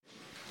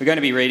We're going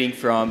to be reading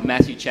from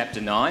Matthew chapter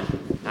 9,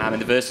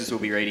 and the verses we'll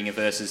be reading are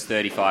verses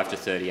 35 to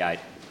 38.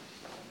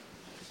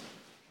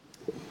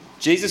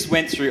 Jesus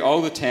went through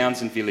all the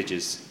towns and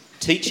villages,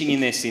 teaching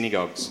in their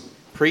synagogues,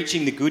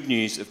 preaching the good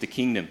news of the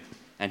kingdom,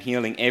 and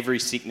healing every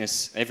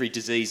sickness, every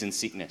disease and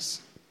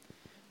sickness.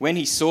 When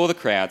he saw the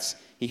crowds,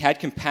 he had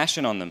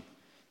compassion on them,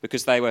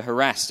 because they were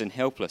harassed and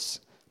helpless,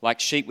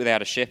 like sheep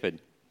without a shepherd.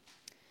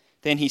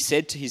 Then he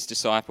said to his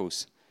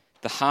disciples,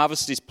 "The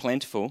harvest is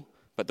plentiful,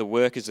 but the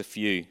workers are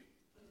few.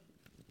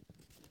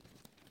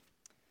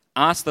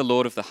 Ask the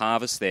Lord of the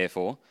harvest,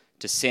 therefore,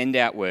 to send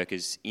out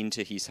workers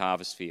into his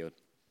harvest field."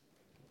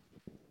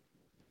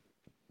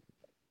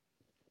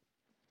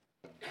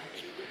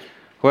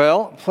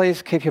 Well,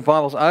 please keep your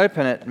Bibles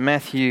open at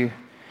Matthew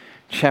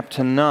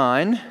chapter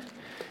 9.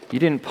 You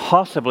didn't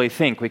possibly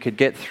think we could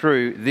get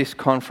through this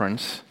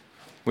conference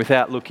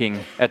without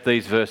looking at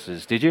these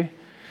verses, did you?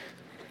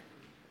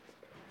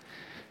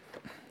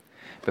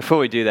 Before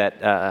we do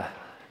that,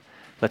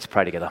 let's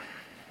pray together.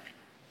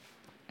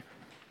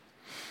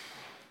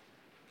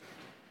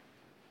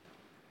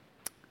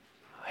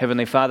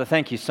 Heavenly Father,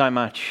 thank you so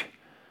much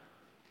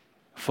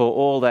for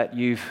all that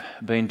you've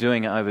been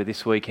doing over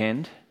this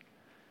weekend,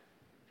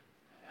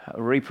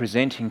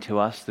 representing to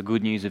us the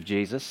good news of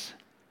Jesus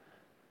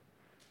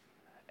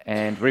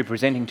and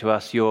representing to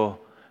us your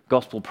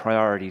gospel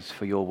priorities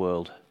for your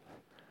world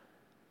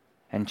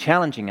and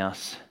challenging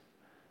us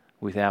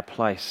with our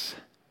place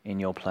in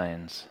your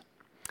plans.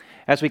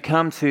 As we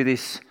come to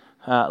this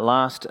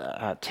last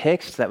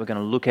text that we're going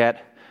to look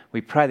at,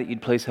 we pray that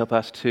you'd please help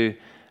us to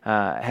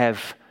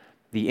have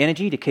the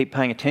energy to keep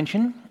paying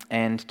attention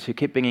and to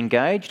keep being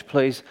engaged.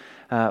 Please,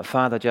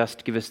 Father,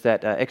 just give us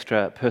that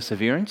extra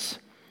perseverance.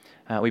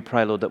 We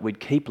pray, Lord, that we'd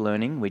keep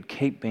learning, we'd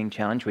keep being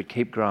challenged, we'd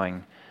keep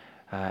growing.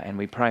 And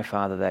we pray,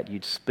 Father, that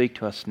you'd speak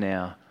to us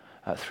now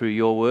through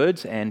your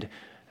words, and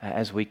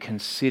as we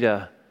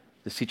consider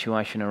the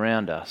situation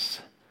around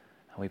us,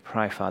 we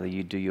pray, Father,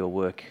 you'd do your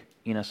work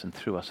in us and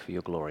through us for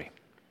your glory.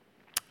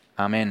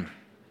 Amen.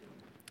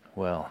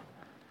 Well,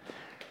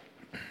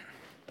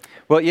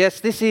 yes,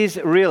 this is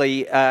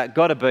really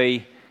got to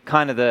be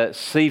kind of the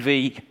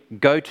CV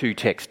go-to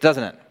text,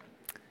 doesn't it?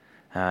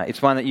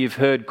 It's one that you've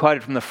heard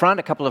quoted from the front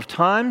a couple of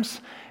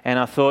times, and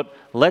I thought,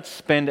 let's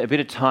spend a bit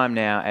of time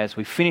now as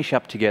we finish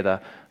up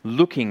together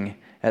looking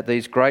at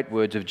these great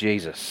words of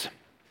Jesus.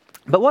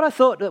 But what I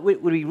thought that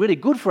would be really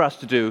good for us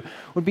to do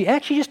would be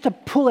actually just to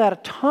pull out a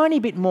tiny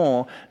bit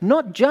more,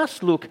 not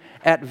just look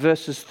at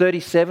verses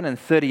 37 and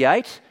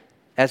 38,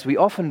 as we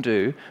often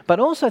do, but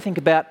also think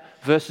about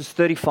verses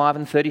 35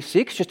 and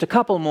 36, just a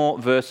couple more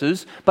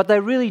verses, but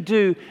they really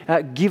do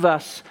give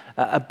us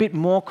a bit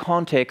more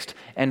context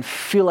and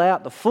fill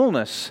out the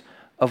fullness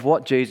of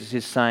what Jesus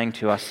is saying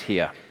to us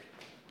here.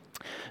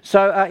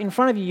 So in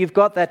front of you, you've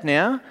got that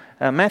now,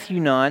 Matthew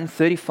 9,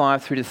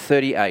 35 through to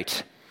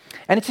 38.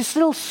 And it's this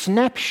little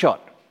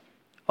snapshot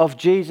of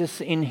Jesus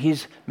in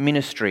his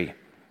ministry.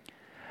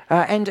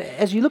 And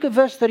as you look at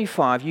verse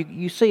 35,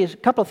 you see a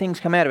couple of things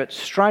come out of it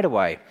straight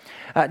away.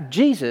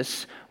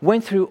 Jesus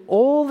went through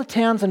all the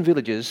towns and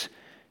villages,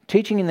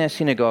 teaching in their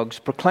synagogues,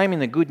 proclaiming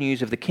the good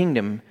news of the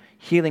kingdom,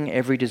 healing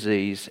every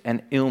disease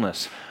and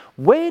illness.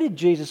 Where did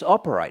Jesus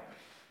operate?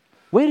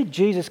 Where did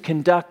Jesus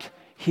conduct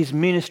his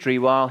ministry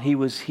while he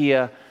was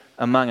here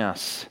among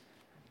us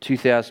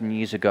 2,000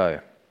 years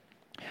ago?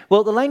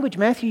 Well, the language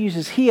Matthew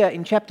uses here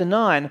in chapter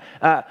 9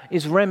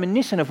 is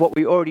reminiscent of what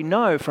we already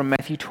know from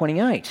Matthew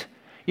 28.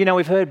 You know,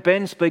 we've heard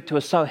Ben speak to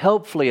us so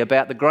helpfully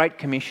about the Great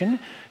Commission,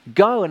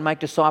 go and make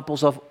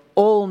disciples of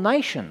all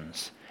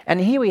nations.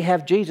 And here we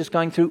have Jesus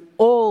going through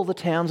all the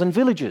towns and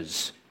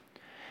villages.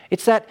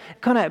 It's that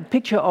kind of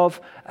picture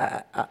of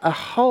a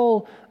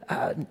whole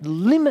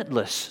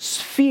limitless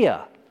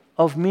sphere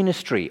of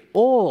ministry,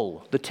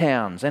 all the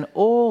towns and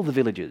all the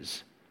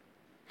villages.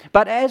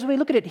 But as we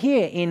look at it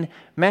here in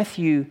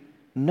Matthew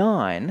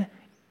 9,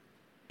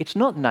 it's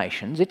not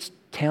nations, it's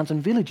towns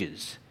and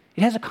villages.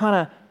 It has a kind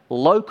of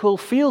local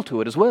feel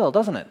to it as well,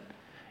 doesn't it?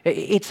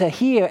 It's a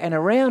here and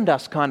around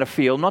us kind of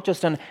feel, not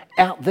just an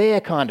out there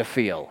kind of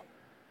feel.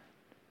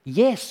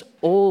 Yes,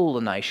 all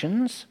the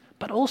nations,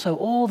 but also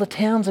all the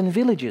towns and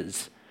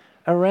villages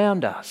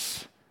around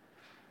us.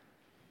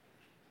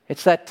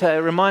 It's that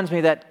reminds me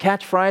of that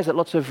catchphrase that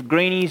lots of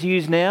greenies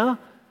use now.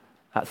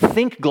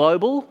 Think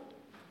global,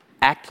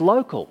 act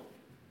local.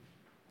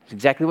 It's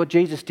exactly what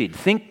Jesus did.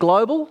 Think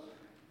global.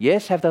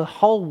 Yes, have the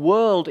whole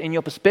world in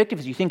your perspective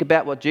as you think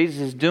about what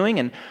Jesus is doing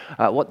and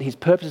what his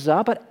purposes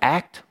are, but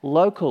act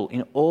local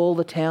in all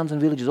the towns and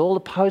villages, all the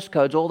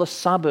postcodes, all the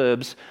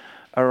suburbs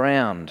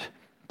around.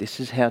 This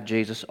is how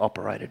Jesus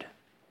operated.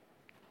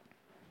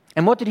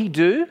 And what did he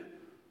do?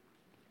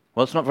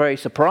 Well, it's not very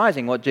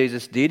surprising what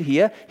Jesus did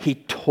here. He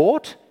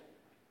taught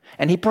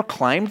and he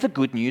proclaimed the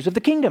good news of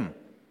the kingdom.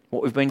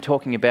 What we've been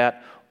talking about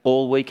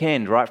all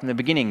weekend, right from the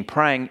beginning,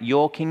 praying,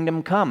 your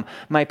kingdom come.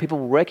 May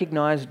people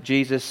recognize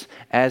Jesus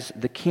as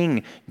the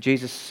King.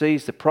 Jesus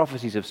sees the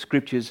prophecies of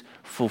Scriptures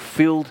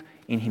fulfilled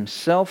in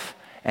himself,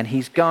 and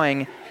he's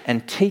going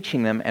and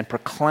teaching them and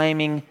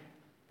proclaiming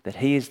that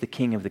he is the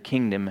king of the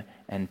kingdom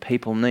and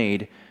people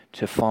need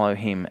to follow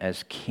him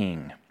as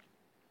king.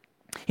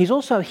 He's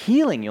also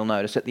healing, you'll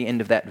notice at the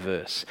end of that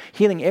verse,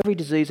 healing every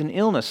disease and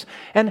illness.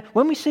 And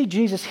when we see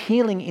Jesus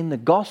healing in the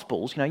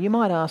Gospels, you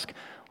might ask,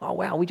 oh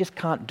wow, we just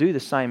can't do the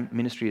same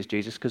ministry as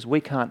Jesus because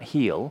we can't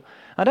heal.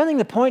 I don't think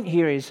the point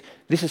here is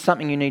this is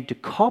something you need to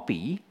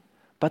copy,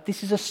 but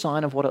this is a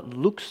sign of what it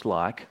looks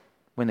like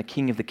when the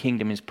king of the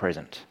kingdom is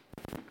present.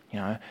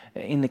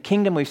 In the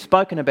kingdom we've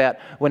spoken about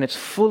when it's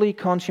fully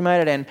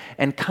consummated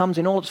and comes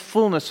in all its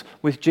fullness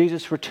with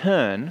Jesus'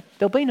 return,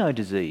 there'll be no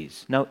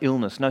disease, no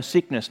illness, no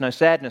sickness, no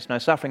sadness, no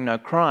suffering, no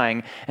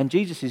crying. And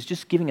Jesus is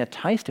just giving a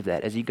taste of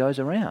that as he goes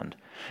around.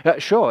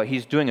 Sure,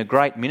 he's doing a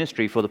great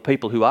ministry for the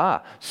people who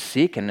are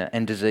sick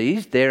and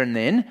diseased there and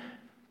then,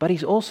 but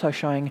he's also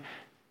showing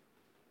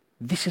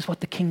this is what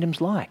the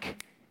kingdom's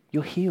like.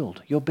 You're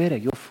healed, you're better,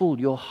 you're full,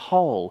 you're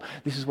whole.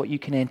 This is what you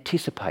can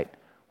anticipate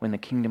when the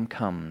kingdom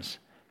comes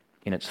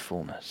in its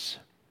fullness.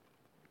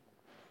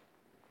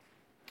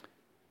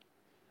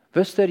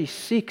 Verse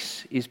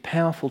 36 is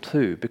powerful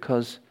too,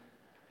 because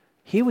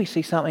here we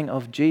see something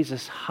of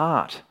Jesus'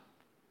 heart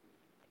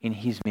in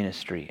his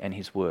ministry and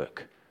his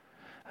work.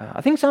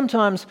 I think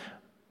sometimes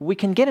we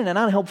can get in an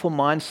unhelpful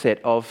mindset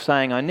of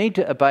saying, I need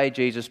to obey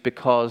Jesus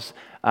because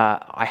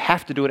I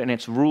have to do it and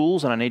it's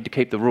rules and I need to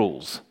keep the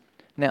rules.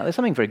 Now, there's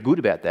something very good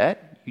about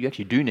that. You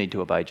actually do need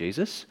to obey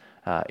Jesus.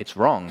 It's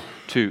wrong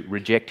to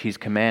reject his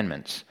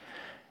commandments.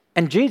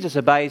 And Jesus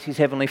obeys his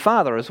heavenly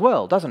Father as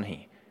well, doesn't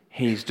he?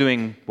 He's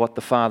doing what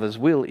the Father's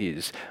will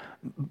is.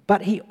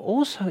 But he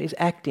also is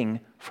acting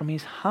from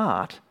his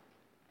heart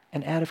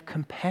and out of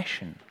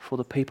compassion for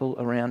the people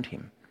around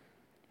him.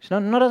 It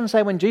doesn't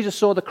say when Jesus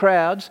saw the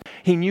crowds,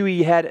 he knew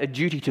he had a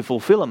duty to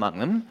fulfill among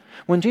them.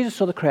 When Jesus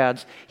saw the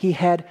crowds, he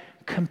had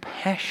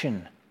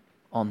compassion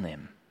on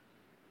them.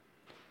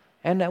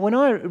 And when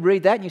I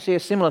read that, and you see a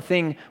similar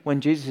thing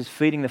when Jesus is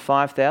feeding the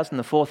 5,000,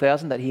 the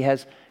 4,000, that he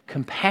has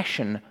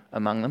compassion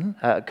among them,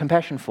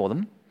 compassion for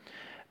them.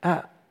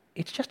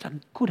 It's just a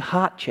good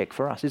heart check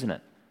for us, isn't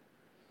it?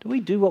 Do we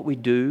do what we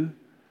do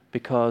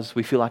because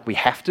we feel like we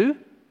have to?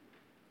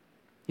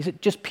 Is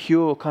it just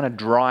pure kind of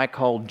dry,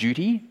 cold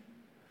duty?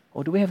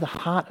 Or do we have the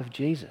heart of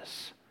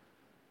Jesus?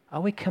 Are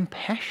we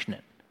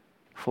compassionate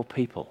for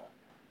people?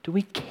 Do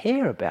we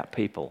care about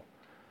people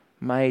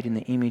made in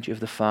the image of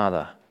the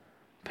Father?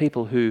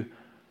 People who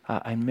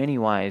are in many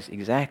ways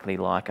exactly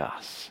like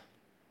us.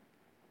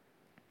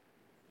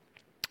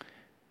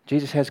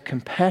 Jesus has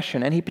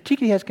compassion, and he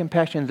particularly has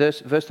compassion in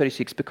verse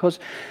 36 because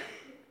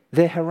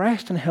they're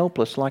harassed and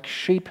helpless like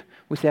sheep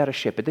without a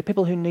shepherd. They're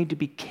people who need to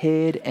be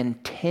cared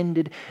and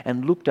tended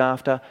and looked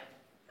after,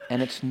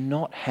 and it's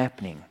not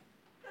happening.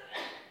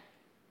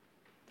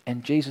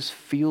 And Jesus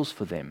feels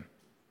for them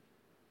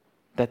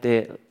that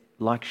they're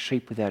like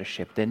sheep without a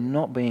shepherd. They're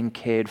not being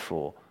cared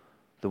for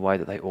the way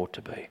that they ought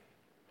to be.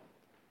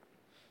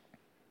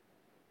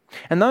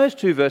 And those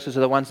two verses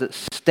are the ones that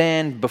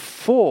stand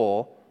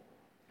before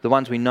the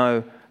ones we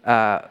know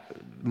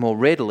more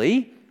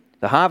readily.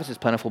 The harvest is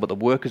plentiful, but the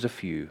workers are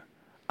few.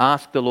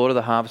 Ask the Lord of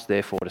the harvest,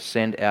 therefore, to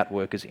send out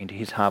workers into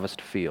his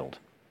harvest field.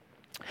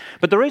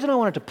 But the reason I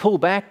wanted to pull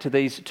back to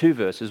these two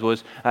verses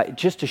was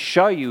just to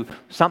show you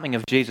something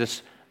of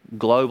Jesus'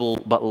 global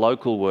but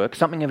local work,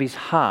 something of his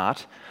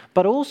heart,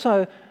 but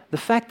also the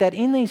fact that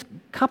in these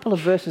couple of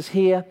verses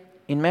here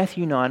in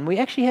Matthew 9, we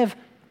actually have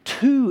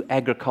two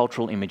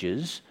agricultural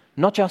images,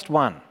 not just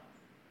one.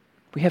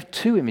 We have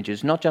two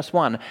images, not just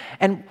one.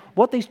 And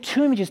what these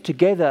two images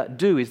together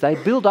do is they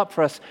build up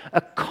for us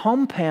a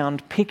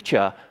compound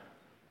picture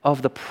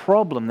of the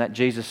problem that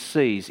Jesus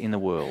sees in the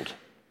world.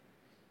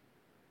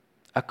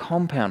 A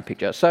compound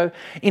picture. So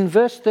in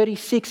verse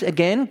 36,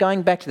 again,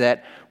 going back to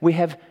that, we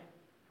have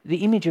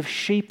the image of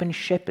sheep and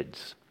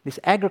shepherds. This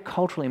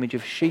agricultural image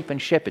of sheep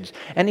and shepherds.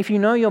 And if you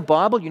know your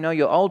Bible, you know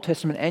your Old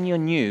Testament and your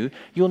New,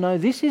 you'll know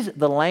this is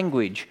the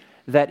language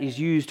that is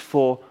used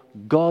for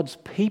God's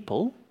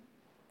people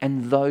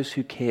and those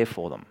who care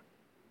for them.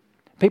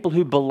 People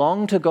who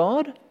belong to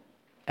God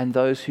and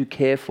those who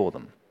care for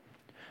them.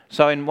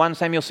 So in 1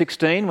 Samuel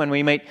 16, when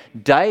we meet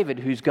David,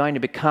 who's going to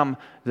become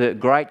the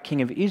great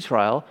king of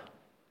Israel,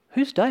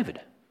 who's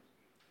David?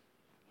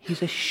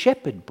 He's a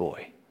shepherd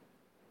boy.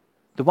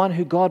 The one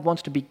who God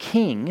wants to be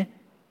king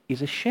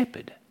is a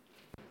shepherd.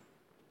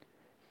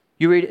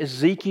 You read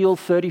Ezekiel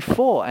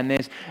 34, and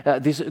there's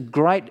this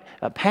great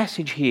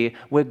passage here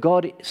where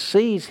God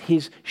sees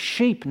his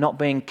sheep not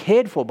being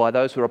cared for by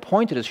those who are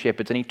appointed as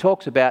shepherds, and he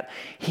talks about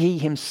he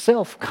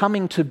himself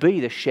coming to be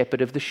the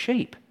shepherd of the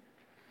sheep.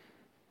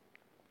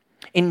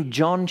 In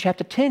John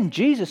chapter 10,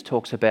 Jesus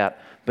talks about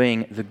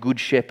being the good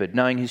shepherd,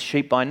 knowing his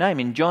sheep by name.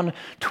 In John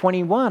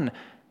 21,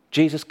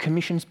 Jesus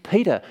commissions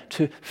Peter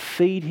to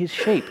feed his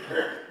sheep,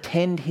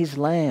 tend his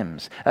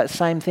lambs.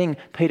 Same thing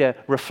Peter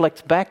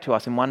reflects back to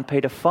us in 1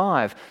 Peter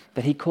 5,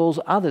 that he calls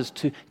others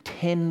to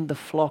tend the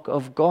flock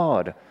of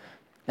God.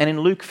 And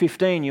in Luke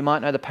 15, you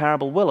might know the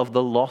parable well of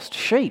the lost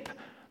sheep,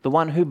 the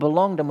one who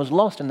belonged and was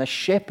lost, and the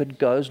shepherd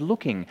goes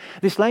looking.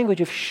 This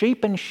language of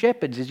sheep and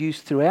shepherds is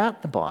used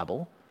throughout the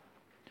Bible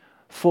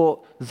for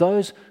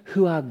those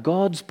who are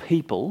God's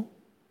people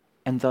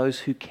and those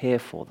who care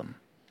for them.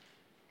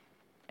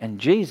 And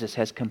Jesus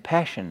has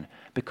compassion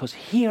because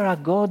here are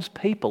God's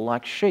people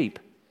like sheep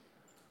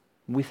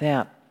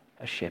without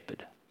a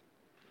shepherd.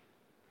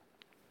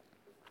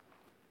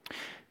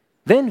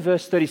 Then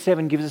verse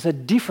 37 gives us a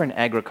different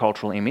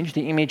agricultural image,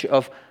 the image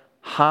of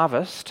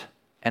harvest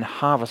and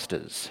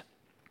harvesters.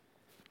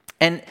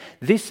 And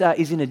this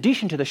is in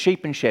addition to the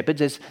sheep and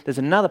shepherds. There's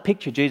another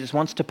picture Jesus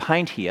wants to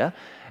paint here,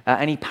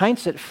 and he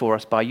paints it for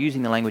us by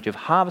using the language of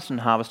harvest and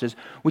harvesters,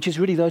 which is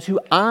really those who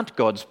aren't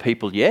God's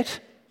people yet,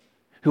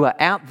 who are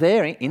out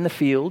there in the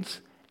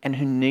fields and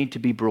who need to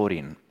be brought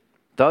in.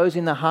 Those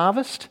in the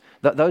harvest,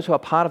 those who are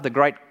part of the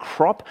great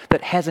crop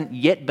that hasn't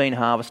yet been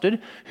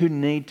harvested, who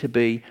need to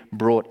be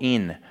brought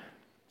in,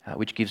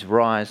 which gives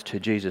rise to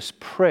Jesus'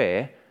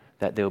 prayer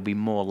that there will be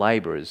more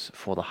labourers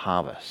for the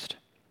harvest.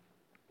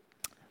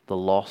 The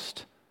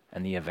lost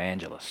and the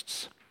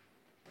evangelists,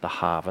 the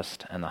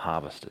harvest and the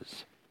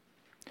harvesters.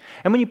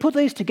 And when you put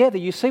these together,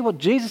 you see what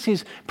Jesus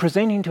is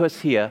presenting to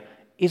us here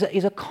is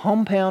a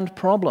compound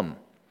problem.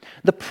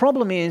 The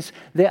problem is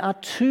there are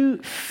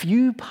too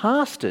few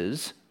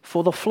pastors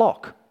for the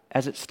flock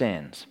as it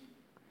stands.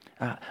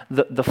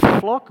 The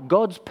flock,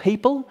 God's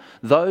people,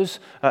 those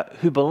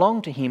who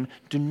belong to him,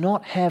 do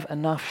not have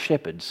enough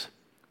shepherds.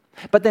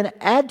 But then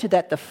add to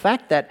that the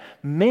fact that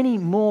many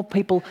more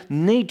people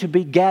need to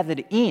be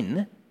gathered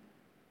in,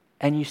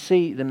 and you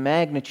see the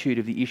magnitude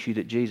of the issue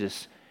that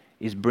Jesus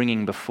is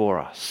bringing before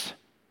us.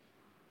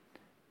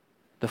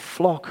 The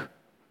flock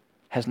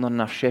has not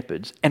enough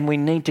shepherds, and we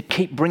need to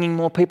keep bringing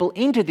more people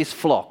into this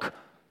flock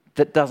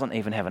that doesn't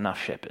even have enough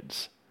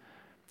shepherds.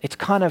 It's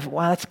kind of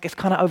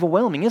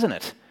overwhelming, isn't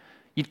it?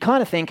 You'd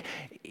kind of think,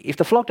 if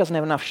the flock doesn't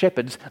have enough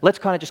shepherds, let's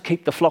kind of just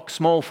keep the flock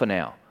small for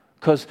now,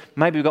 because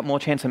maybe we've got more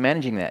chance of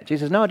managing that.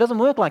 Jesus says, no, it doesn't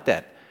work like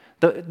that.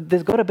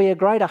 There's got to be a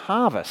greater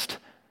harvest,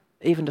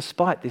 even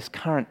despite this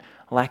current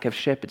lack of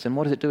shepherds. And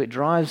what does it do? It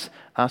drives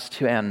us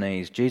to our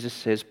knees. Jesus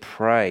says,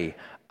 pray,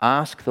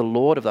 ask the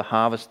Lord of the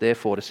harvest,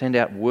 therefore, to send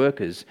out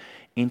workers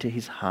into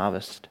his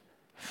harvest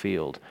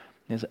field.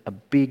 There's a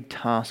big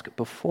task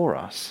before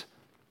us.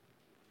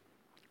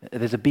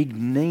 There's a big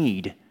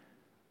need.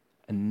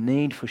 A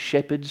need for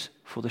shepherds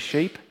for the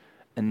sheep,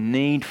 a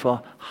need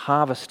for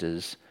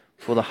harvesters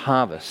for the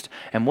harvest.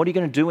 And what are you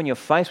going to do when you're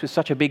faced with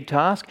such a big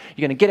task?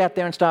 You're going to get out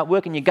there and start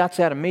working your guts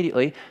out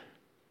immediately.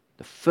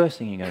 The first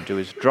thing you're going to do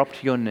is drop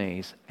to your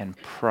knees and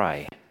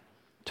pray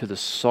to the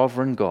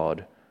sovereign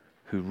God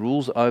who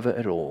rules over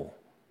it all.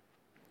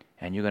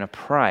 And you're going to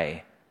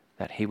pray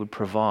that he would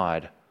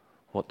provide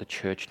what the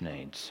church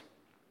needs.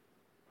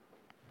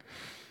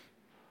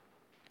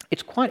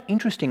 It's quite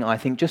interesting, I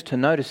think, just to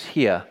notice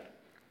here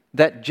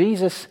that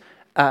Jesus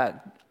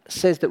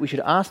says that we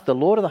should ask the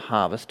Lord of the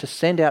harvest to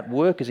send out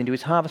workers into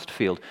his harvest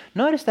field.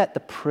 Notice that the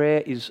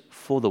prayer is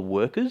for the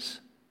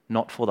workers,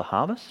 not for the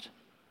harvest.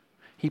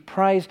 He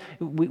prays,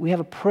 we have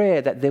a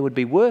prayer that there would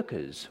be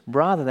workers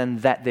rather than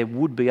that there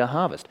would be a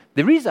harvest.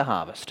 There is a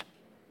harvest.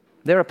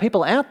 There are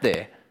people out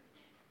there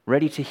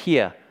ready to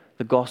hear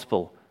the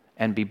gospel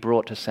and be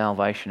brought to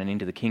salvation and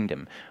into the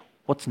kingdom.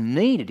 What's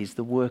needed is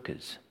the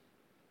workers.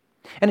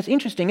 And it's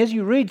interesting, as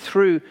you read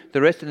through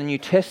the rest of the New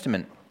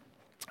Testament,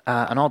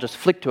 and I'll just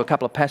flick to a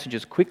couple of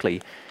passages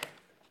quickly,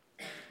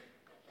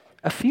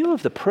 a few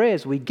of the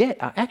prayers we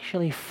get are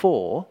actually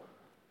for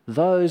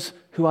those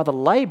who are the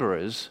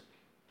labourers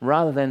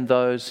rather than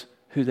those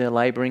who they're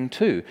labouring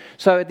to.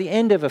 So at the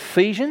end of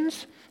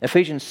Ephesians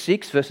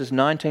 6, verses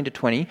 19 to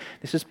 20,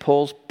 this is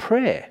Paul's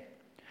prayer.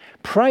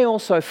 Pray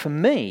also for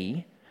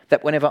me,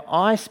 that whenever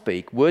I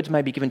speak, words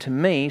may be given to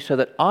me, so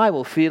that I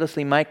will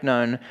fearlessly make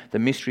known the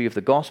mystery of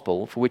the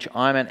gospel, for which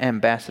I'm an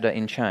ambassador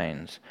in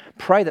chains.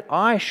 Pray that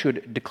I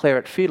should declare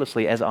it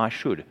fearlessly as I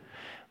should.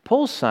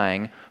 Paul's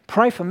saying,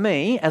 pray for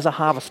me as a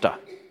harvester.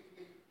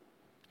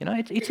 You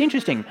know, it's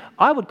interesting.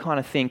 I would kind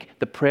of think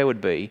the prayer would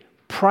be,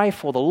 pray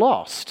for the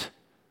lost,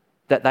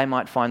 that they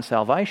might find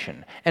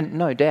salvation. And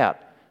no doubt,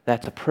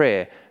 that's a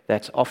prayer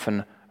that's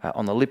often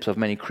on the lips of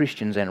many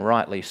Christians, and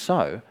rightly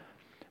so.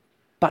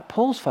 But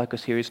Paul's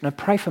focus here is, no,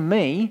 pray for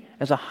me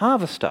as a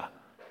harvester,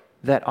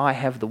 that I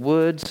have the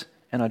words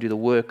and I do the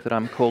work that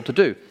I'm called to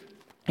do.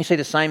 You see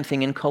the same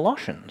thing in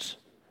Colossians.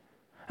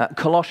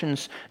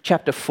 Colossians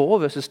chapter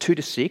 4, verses 2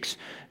 to 6,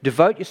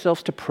 devote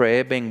yourselves to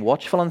prayer, being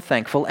watchful and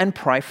thankful, and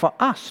pray for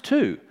us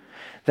too,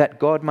 that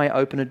God may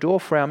open a door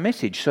for our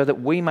message, so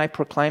that we may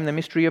proclaim the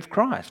mystery of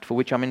Christ, for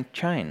which I'm in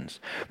chains.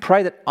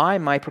 Pray that I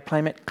may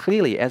proclaim it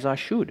clearly as I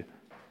should.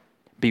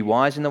 Be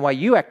wise in the way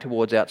you act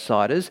towards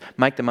outsiders.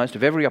 Make the most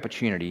of every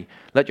opportunity.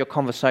 Let your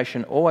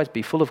conversation always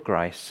be full of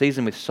grace,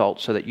 seasoned with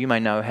salt, so that you may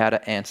know how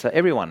to answer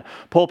everyone.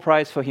 Paul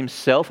prays for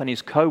himself and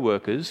his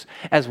co-workers,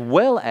 as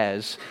well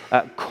as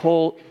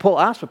Paul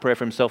asks for prayer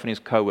for himself and his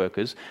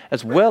co-workers,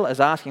 as well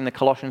as asking the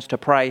Colossians to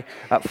pray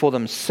for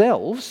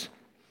themselves,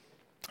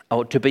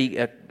 or to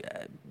be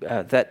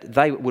that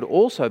they would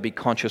also be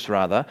conscious,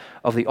 rather,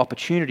 of the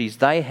opportunities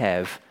they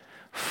have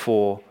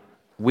for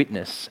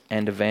witness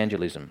and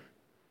evangelism.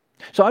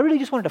 So I really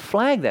just wanted to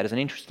flag that as an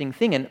interesting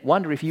thing and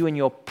wonder if you in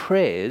your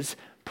prayers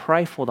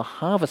pray for the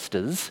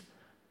harvesters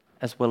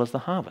as well as the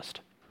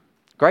harvest.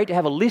 Great to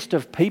have a list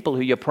of people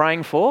who you're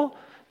praying for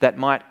that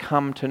might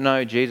come to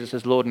know Jesus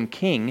as Lord and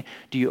King.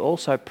 Do you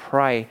also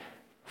pray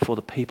for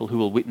the people who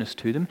will witness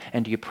to them?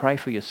 And do you pray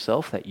for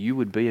yourself that you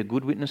would be a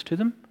good witness to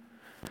them?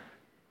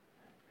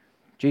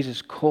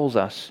 Jesus calls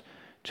us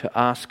to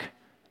ask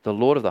the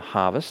Lord of the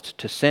harvest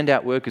to send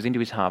out workers into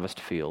his harvest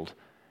field.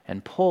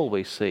 And Paul,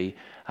 we see,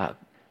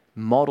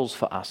 models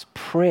for us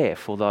prayer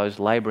for those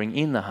labouring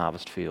in the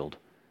harvest field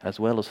as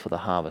well as for the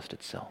harvest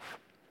itself.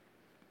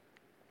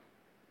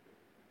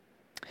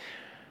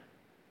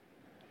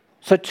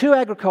 So 2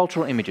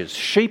 agricultural images,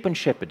 sheep and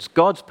shepherds,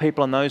 God's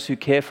people and those who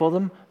care for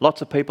them,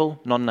 lots of people,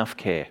 not enough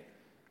care.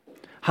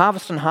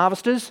 Harvest and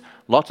harvesters,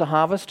 lots of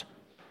harvest,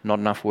 not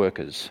enough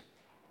workers.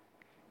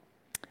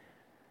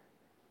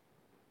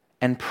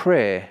 And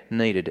prayer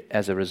needed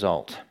as a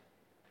result.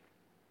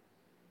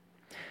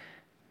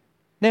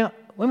 Now,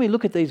 when we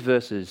look at these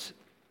verses,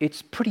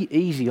 it's pretty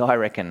easy, I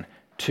reckon,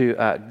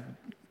 to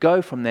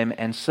go from them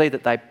and see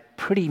that they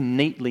pretty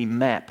neatly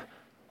map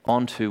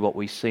onto what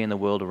we see in the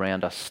world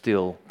around us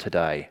still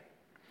today.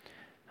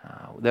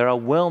 There are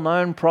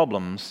well-known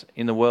problems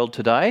in the world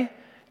today,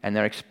 and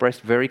they're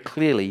expressed very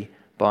clearly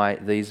by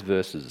these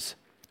verses.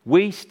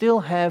 We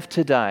still have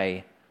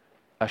today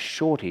a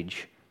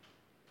shortage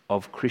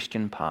of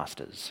Christian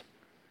pastors.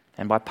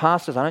 And by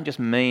pastors, I don't just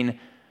mean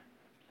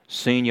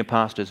senior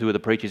pastors who are the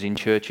preachers in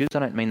churches. I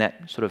don't mean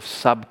that sort of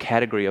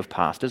subcategory of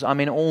pastors. I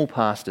mean all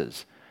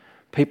pastors,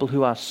 people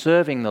who are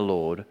serving the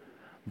Lord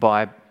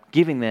by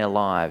giving their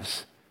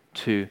lives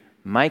to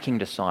making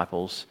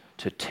disciples,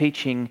 to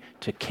teaching,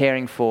 to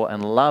caring for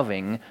and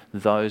loving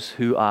those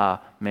who are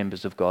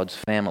members of God's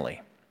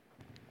family.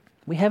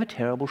 We have a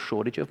terrible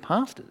shortage of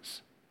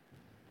pastors.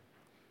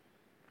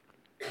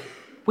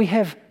 We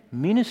have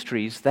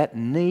ministries that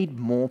need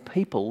more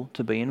people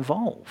to be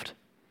involved.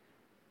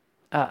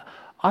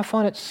 I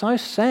find it so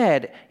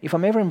sad if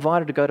I'm ever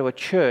invited to go to a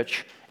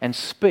church and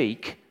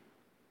speak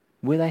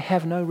where they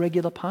have no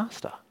regular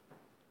pastor.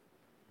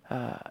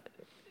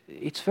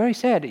 It's very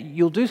sad.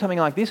 You'll do something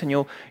like this and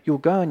you'll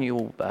go and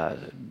you'll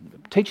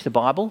teach the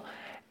Bible,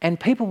 and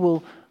people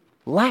will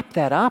lap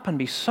that up and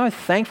be so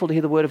thankful to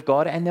hear the Word of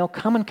God, and they'll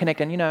come and connect.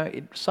 And you know,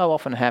 it so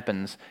often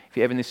happens, if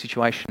you're ever in this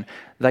situation,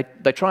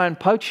 they try and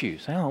poach you.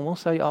 Say, oh, well,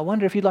 so I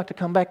wonder if you'd like to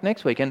come back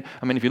next week. And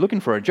I mean, if you're looking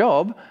for a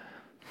job,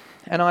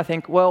 and I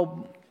think,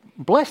 well,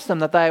 bless them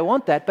that they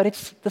want that, but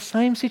it's the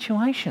same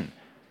situation.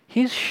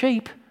 Here's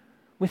sheep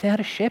without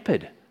a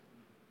shepherd.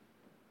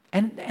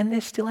 And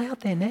they're still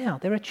out there now.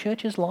 There are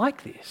churches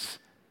like this.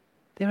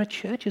 There are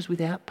churches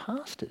without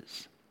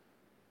pastors.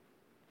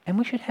 And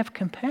we should have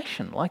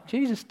compassion like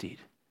Jesus did.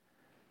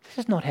 This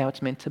is not how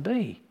it's meant to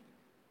be.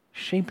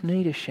 Sheep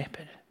need a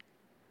shepherd.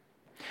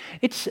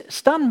 It's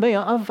stunned me.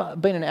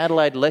 I've been in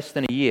Adelaide less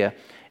than a year.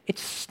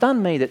 It's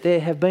stunned me that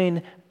there have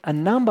been a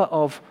number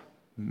of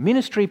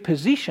ministry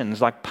positions,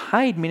 like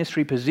paid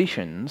ministry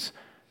positions,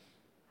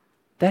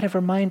 that have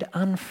remained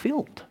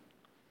unfilled.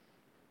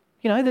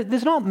 You know,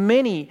 there's not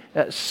many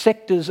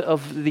sectors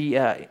of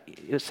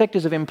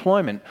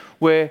employment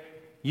where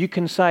you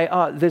can say,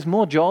 oh, there's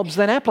more jobs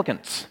than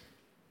applicants.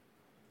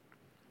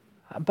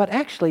 But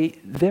actually,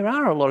 there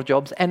are a lot of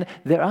jobs, and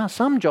there are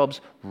some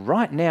jobs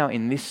right now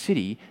in this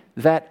city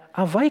that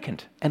are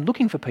vacant and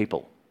looking for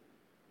people.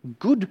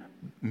 Good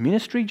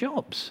ministry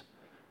jobs.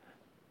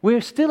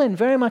 We're still in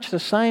very much the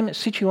same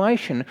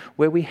situation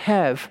where we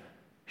have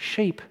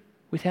sheep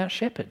without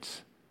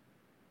shepherds.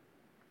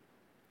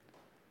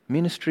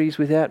 Ministries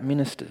without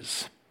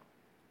ministers.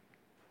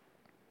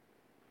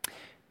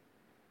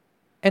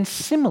 And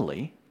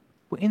similarly,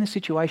 we're in a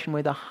situation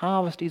where the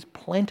harvest is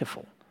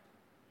plentiful,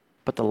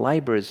 but the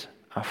labourers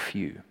are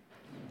few.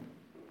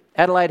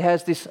 Adelaide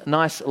has this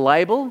nice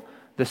label,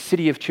 the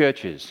City of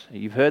Churches.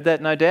 You've heard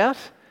that, no doubt.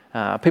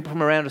 People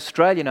from around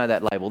Australia know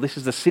that label. This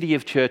is the City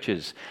of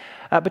Churches.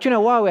 But you know,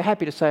 while we're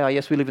happy to say, oh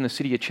yes, we live in the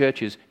City of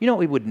Churches, you know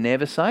what we would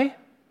never say?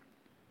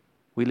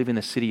 We live in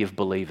the City of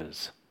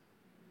Believers.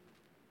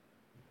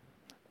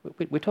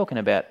 We're talking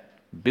about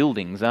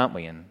buildings, aren't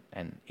we,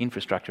 and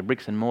infrastructure,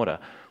 bricks and mortar.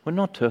 We're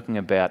not talking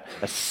about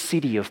a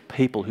city of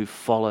people who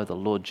follow the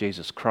Lord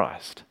Jesus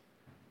Christ.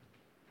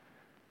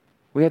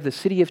 We have the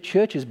City of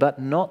Churches, but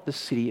not the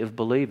City of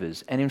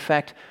Believers. And in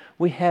fact,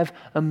 we have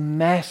a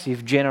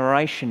massive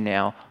generation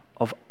now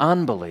of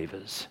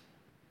unbelievers.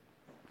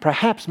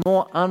 Perhaps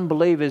more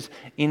unbelievers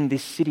in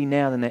this city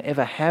now than there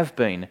ever have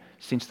been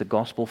since the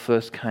gospel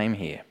first came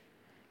here.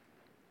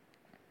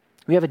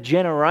 We have a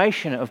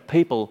generation of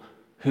people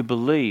who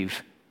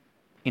believe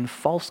in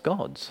false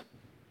gods.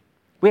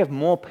 We have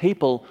more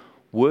people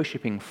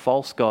worshipping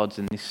false gods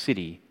in this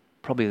city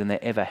probably than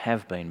there ever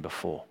have been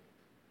before.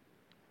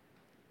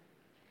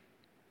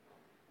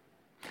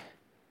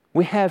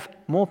 We have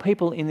more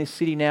people in this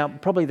city now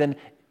probably than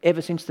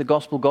ever since the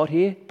gospel got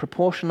here,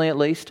 proportionally at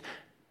least,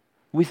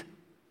 with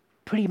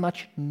pretty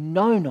much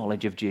no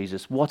knowledge of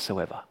Jesus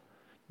whatsoever,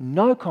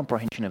 no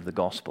comprehension of the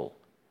gospel,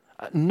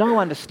 no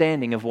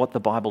understanding of what the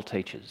Bible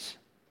teaches.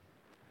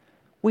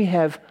 We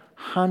have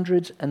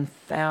hundreds and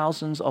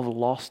thousands of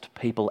lost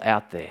people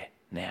out there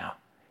now,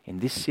 in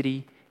this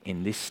city,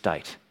 in this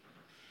state.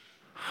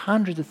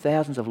 Hundreds of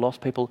thousands of lost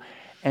people,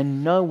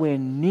 and nowhere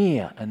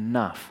near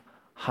enough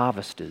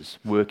harvesters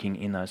working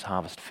in those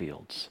harvest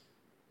fields.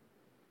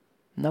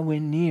 Nowhere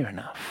near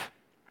enough.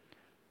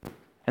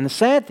 And the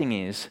sad thing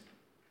is,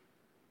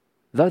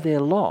 though they're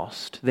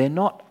lost, they're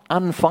not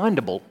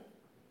unfindable.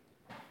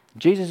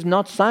 Jesus is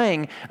not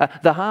saying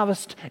the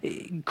harvest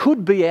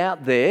could be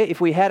out there. If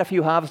we had a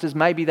few harvesters,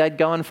 maybe they'd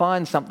go and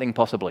find something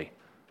possibly.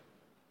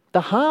 The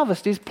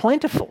harvest is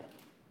plentiful.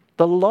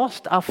 The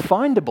lost are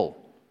findable.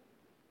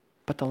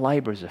 But the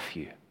labourers are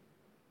few.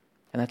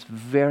 And that's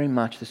very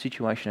much the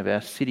situation of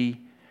our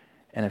city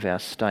and of our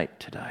state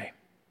today.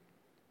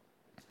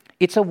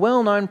 It's a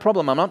well-known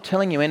problem. I'm not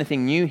telling you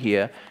anything new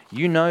here.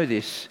 You know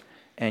this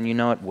and you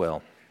know it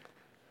well.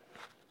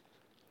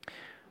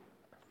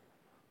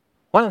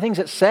 One of the things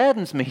that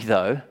saddens me,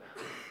 though,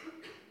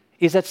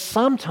 is that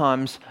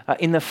sometimes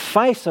in the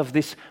face of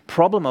this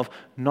problem of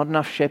not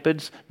enough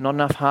shepherds, not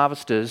enough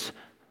harvesters,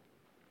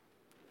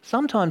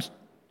 sometimes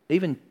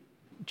even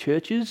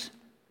churches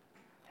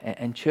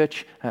and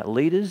church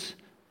leaders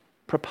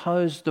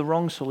propose the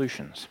wrong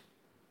solutions.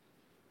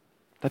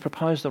 They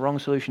propose the wrong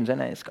solutions,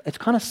 and it's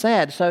kind of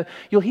sad. So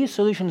you'll hear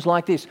solutions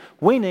like this: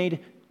 we need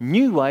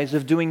new ways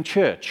of doing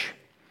church.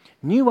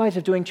 New ways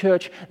of doing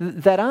church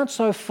that aren't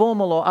so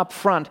formal or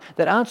upfront,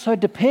 that aren't so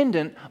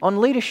dependent on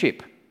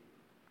leadership.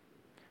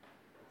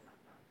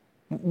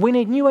 We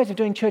need new ways of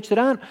doing church that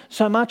aren't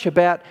so much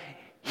about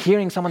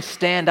hearing someone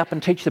stand up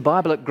and teach the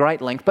Bible at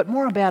great length, but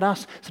more about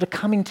us sort of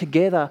coming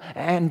together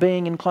and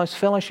being in close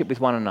fellowship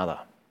with one another.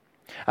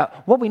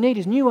 What we need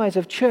is new ways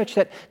of church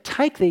that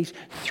take these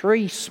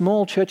 3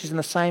 small churches in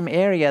the same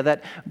area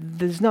that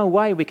there's no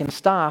way we can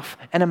staff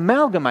and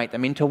amalgamate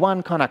them into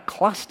one kind of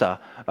cluster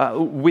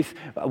with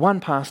one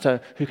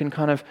pastor who can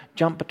kind of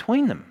jump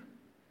between them.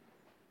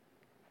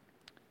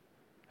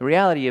 The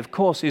reality, of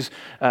course, is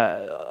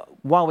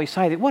while we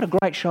say that what a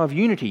great show of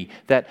unity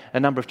that a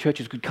number of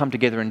churches could come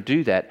together and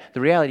do that, the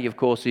reality, of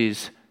course,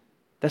 is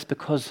that's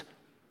because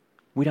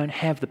we don't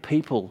have the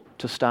people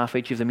to staff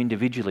each of them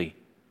individually.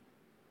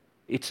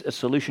 It's a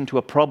solution to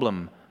a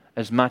problem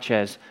as much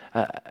as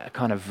a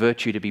kind of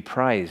virtue to be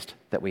praised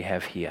that we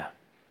have here.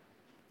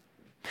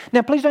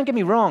 Now, please don't get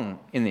me wrong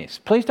in this.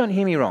 Please don't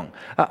hear me wrong.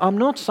 I'm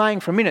not saying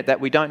for a minute that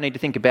we don't need to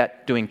think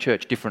about doing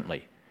church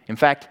differently. In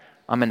fact,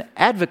 I'm an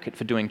advocate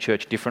for doing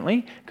church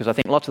differently because I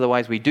think lots of the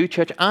ways we do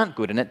church aren't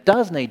good and it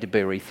does need to be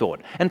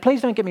rethought. And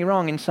please don't get me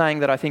wrong in saying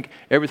that I think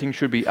everything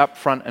should be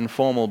upfront and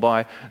formal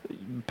by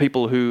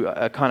people who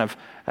are kind of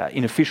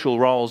in official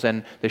roles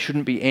and there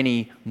shouldn't be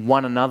any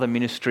one another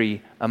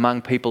ministry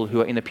among people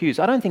who are in the pews.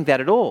 I don't think that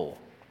at all.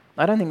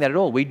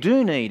 We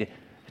do need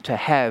to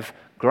have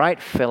great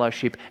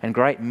fellowship and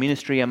great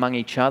ministry among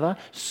each other,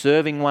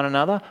 serving one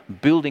another,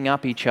 building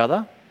up each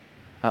other.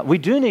 We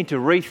do need to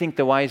rethink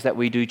the ways that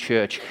we do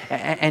church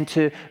and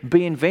to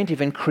be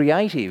inventive and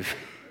creative.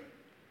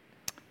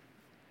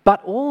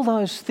 But all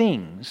those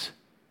things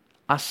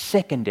are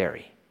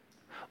secondary.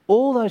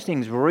 All those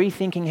things,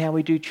 rethinking how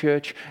we do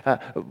church,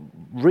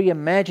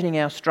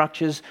 reimagining our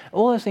structures,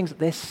 all those things,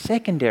 they're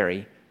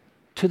secondary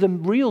to the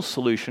real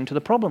solution to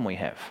the problem we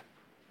have.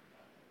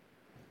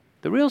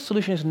 The real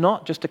solution is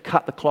not just to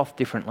cut the cloth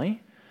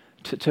differently,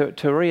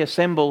 to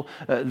reassemble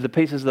the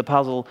pieces of the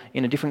puzzle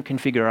in a different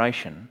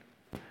configuration.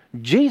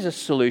 Jesus'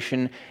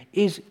 solution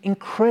is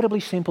incredibly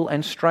simple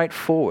and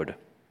straightforward.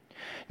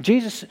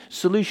 Jesus'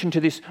 solution to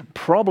this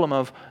problem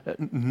of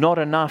not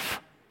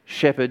enough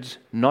shepherds,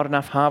 not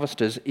enough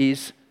harvesters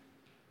is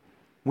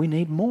we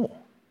need more.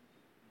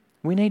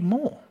 We need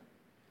more.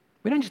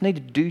 We don't just need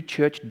to do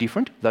church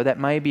different, though that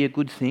may be a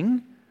good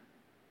thing.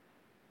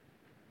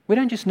 We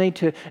don't just need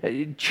to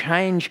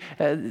change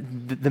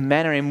the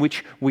manner in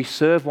which we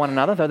serve one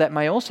another, though that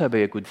may also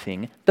be a good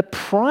thing. The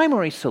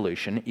primary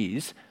solution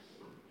is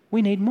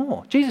we need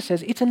more. Jesus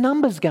says it's a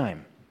numbers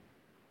game.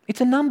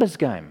 It's a numbers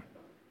game.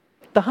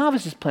 The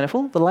harvest is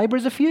plentiful, the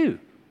labourers are few.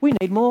 We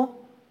need more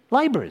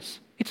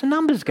labourers. It's a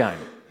numbers game.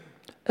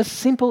 As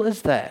simple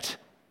as that.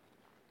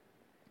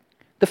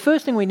 The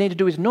first thing we need to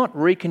do is not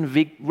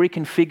reconfigure,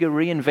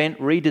 reinvent,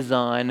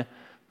 redesign,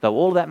 though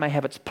all of that may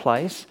have its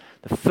place.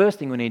 The first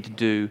thing we need to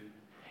do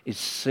is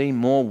see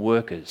more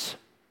workers,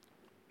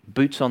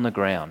 boots on the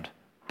ground,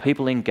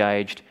 people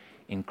engaged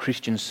in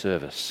Christian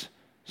service,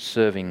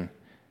 serving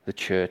the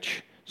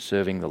church,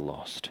 serving the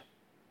lost.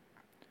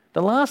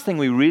 The last thing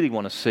we really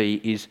want to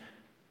see is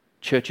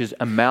churches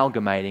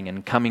amalgamating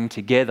and coming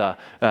together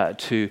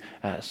to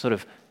sort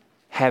of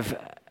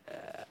have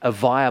a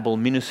viable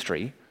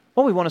ministry.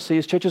 What we want to see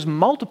is churches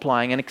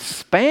multiplying and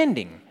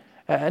expanding,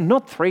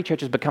 not 3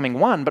 churches becoming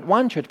 1, but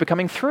 1 church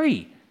becoming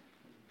 3,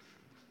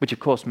 which of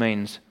course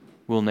means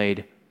we'll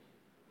need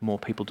more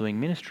people doing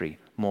ministry,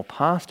 more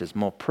pastors,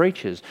 more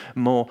preachers,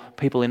 more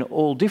people in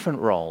all different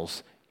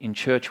roles in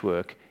church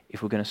work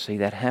if we're going to see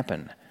that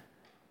happen.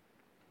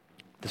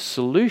 The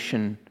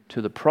solution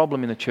to the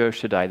problem in the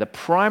church today, the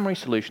primary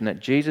solution that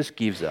Jesus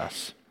gives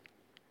us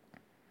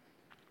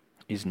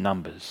is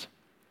numbers.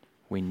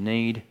 We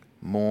need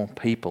more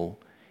people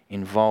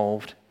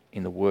involved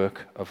in the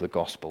work of the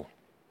gospel.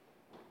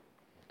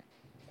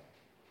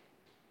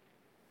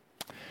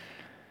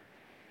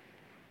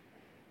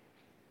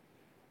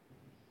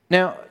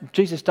 Now,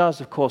 Jesus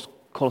does, of course,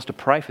 call us to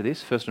pray for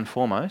this, first and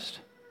foremost,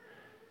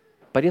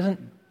 but he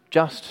doesn't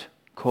just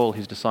call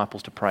his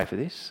disciples to pray for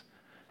this.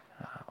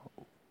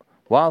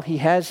 While he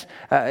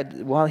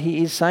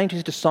is saying to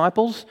his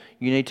disciples,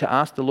 you need to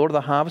ask the Lord of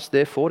the harvest,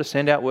 therefore, to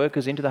send out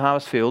workers into the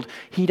harvest field,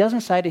 he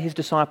doesn't say to his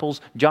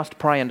disciples, just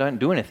pray and don't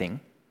do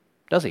anything,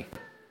 does he?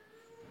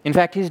 In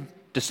fact, his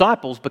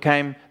disciples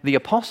became the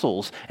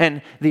apostles,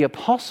 and the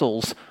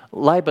apostles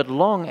laboured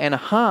long and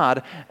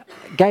hard,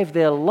 gave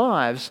their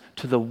lives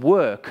to the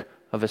work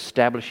of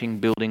establishing,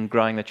 building,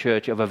 growing the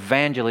church, of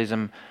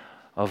evangelism,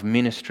 of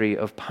ministry,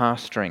 of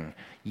pastoring.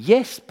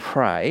 Yes,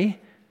 pray,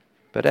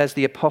 but as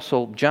the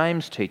Apostle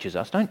James teaches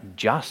us, don't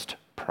just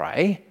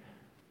pray.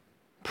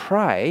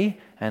 Pray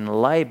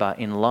and labour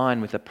in line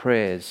with the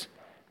prayers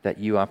that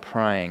you are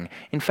praying.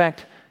 In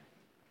fact,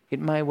 it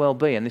may well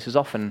be, and this is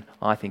often,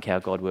 I think, how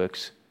God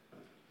works,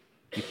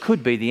 it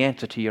could be the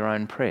answer to your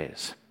own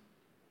prayers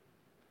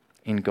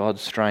in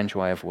God's strange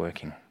way of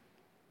working.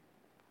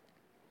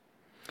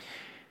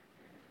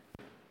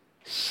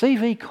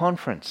 CV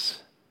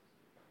Conference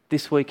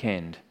this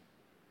weekend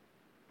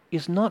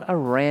is not a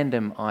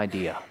random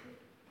idea.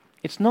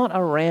 It's not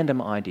a random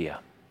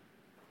idea.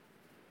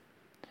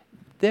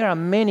 There are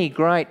many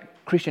great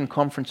Christian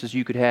conferences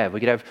you could have. We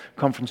could have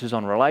conferences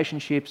on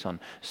relationships, on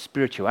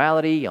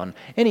spirituality, on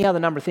any other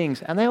number of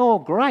things, and they're all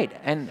great,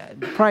 and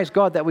praise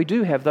God that we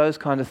do have those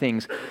kind of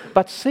things.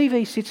 But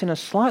CV sits in a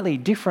slightly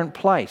different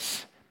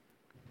place.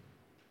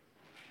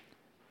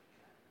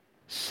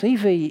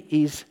 CV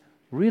is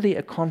really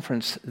a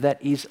conference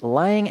that is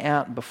laying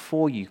out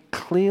before you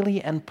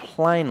clearly and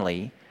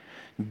plainly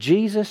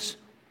Jesus'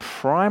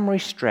 primary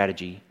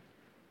strategy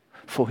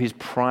for his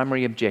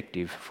primary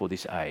objective for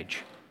this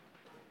age.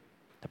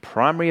 The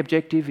primary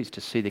objective is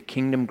to see the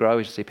kingdom grow,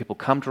 is to see people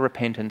come to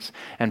repentance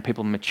and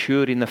people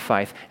matured in the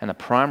faith, and the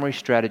primary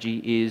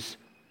strategy is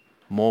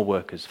more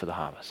workers for the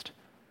harvest.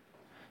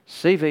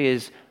 CV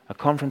is a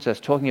conference that's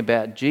talking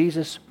about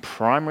Jesus'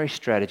 primary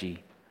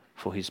strategy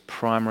for his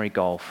primary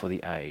goal for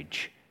the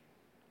age.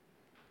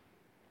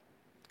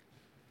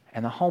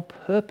 And the whole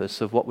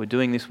purpose of what we're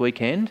doing this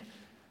weekend,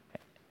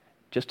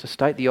 just to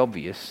state the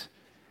obvious,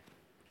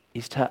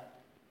 is to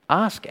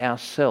ask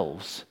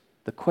ourselves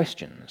the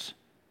questions.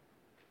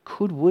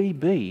 Could we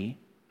be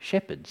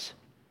shepherds?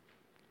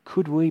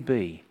 Could we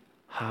be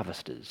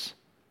harvesters?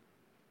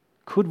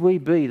 Could we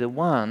be the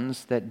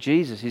ones that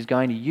Jesus is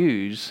going to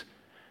use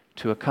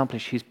to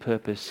accomplish his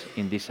purpose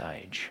in this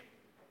age?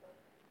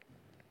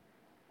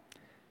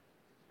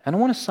 And I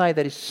want to say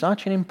that is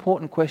such an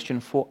important question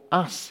for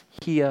us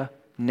here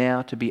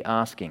now to be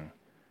asking.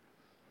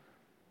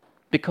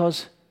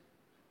 Because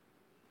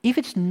if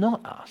it's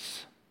not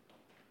us,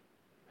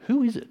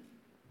 who is it?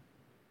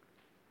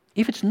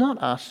 If it's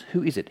not us,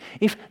 who is it?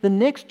 If the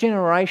next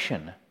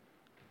generation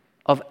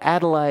of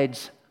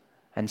Adelaide's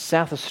and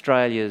South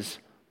Australia's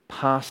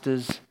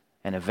pastors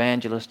and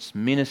evangelists,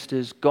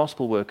 ministers,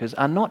 gospel workers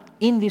are not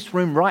in this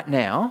room right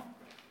now,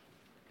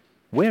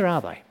 where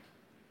are they?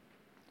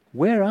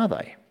 Where are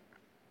they?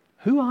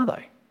 Who are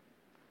they?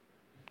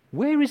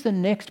 Where is the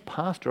next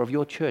pastor of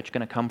your church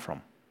going to come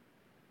from?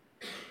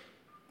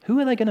 Who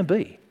are they going to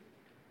be?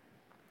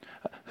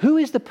 Who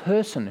is the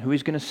person who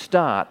is going to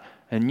start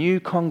a new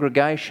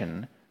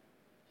congregation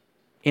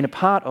in a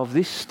part of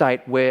this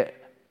state where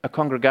a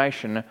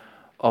congregation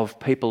of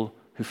people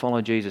who follow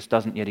Jesus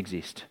doesn't yet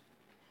exist?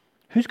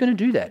 Who's going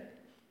to do that,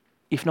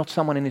 if not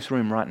someone in this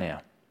room right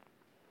now?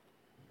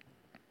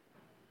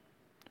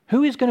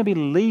 Who is going to be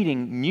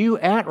leading new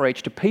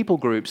outreach to people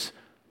groups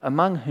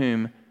among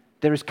whom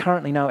there is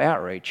currently no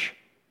outreach,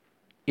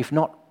 if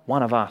not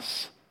one of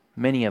us,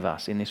 many of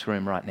us in this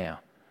room right now?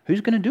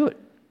 Who's going to do it?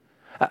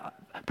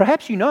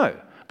 Perhaps you know.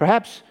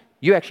 Perhaps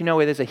you actually know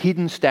where there's a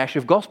hidden stash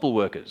of gospel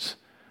workers.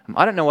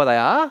 I don't know where they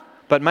are,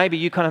 but maybe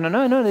you kind of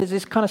know, no, there's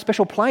this kind of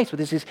special place where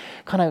there's this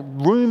kind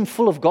of room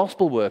full of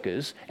gospel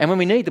workers, and when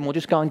we need them, we'll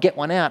just go and get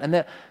one out.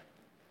 And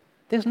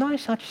there's no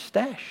such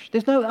stash.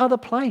 There's no other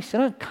place. They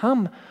don't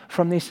come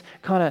from this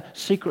kind of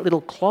secret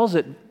little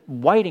closet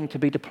waiting to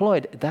be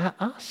deployed. They're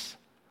us.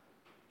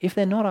 If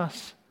they're not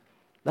us,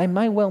 they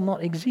may well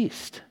not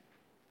exist.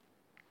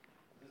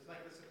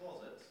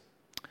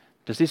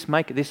 Does this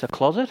make this a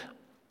closet?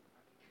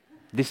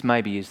 This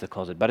maybe is the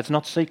closet, but it's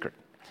not secret.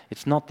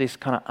 It's not this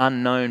kind of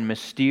unknown,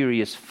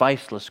 mysterious,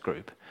 faceless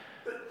group.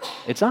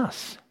 It's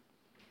us.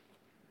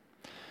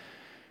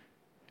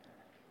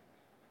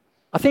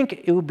 I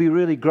think it would be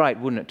really great,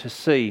 wouldn't it, to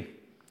see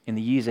in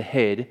the years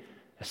ahead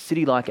a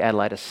city like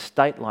Adelaide, a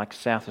state like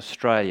South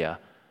Australia,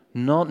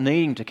 not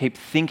needing to keep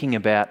thinking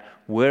about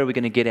where are we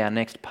going to get our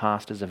next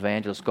pastors,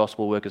 evangelists,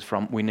 gospel workers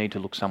from. We need to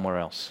look somewhere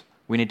else.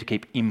 We need to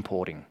keep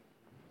importing.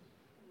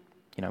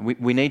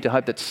 We need to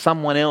hope that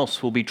someone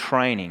else will be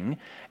training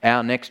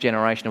our next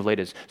generation of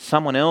leaders.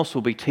 Someone else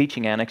will be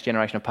teaching our next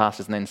generation of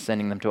pastors and then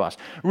sending them to us.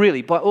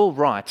 Really, by all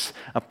rights,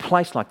 a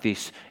place like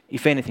this,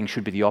 if anything,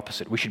 should be the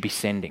opposite. We should be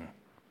sending.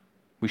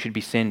 We should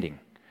be sending.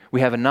 We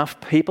have enough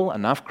people,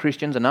 enough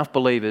Christians, enough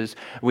believers.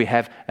 We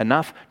have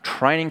enough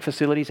training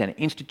facilities and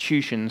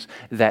institutions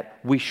that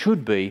we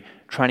should be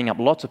training up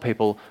lots of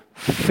people,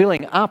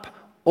 filling up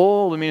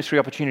all the ministry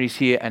opportunities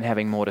here and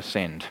having more to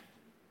send.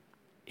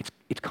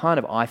 It's kind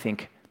of, I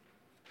think,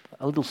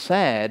 a little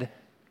sad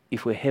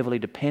if we're heavily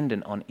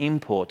dependent on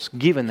imports,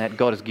 given that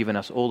God has given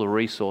us all the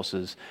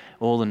resources,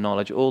 all the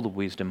knowledge, all the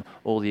wisdom,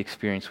 all the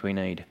experience we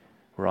need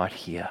right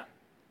here.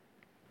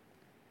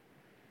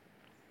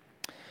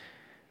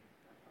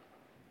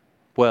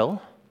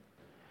 Well,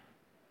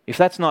 if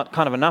that's not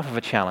kind of enough of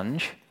a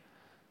challenge,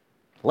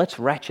 let's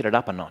ratchet it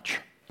up a notch.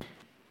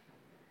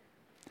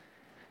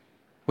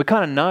 We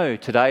kind of know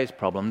today's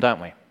problem,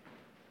 don't we?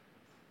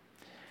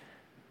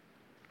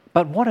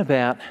 But what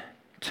about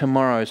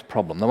tomorrow's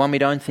problem, the one we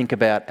don't think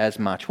about as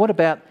much? What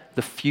about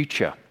the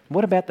future?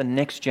 What about the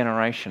next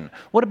generation?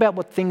 What about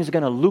what things are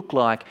going to look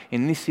like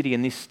in this city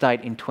and this state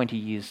in 20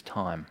 years'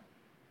 time?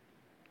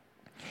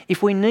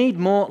 If we need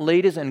more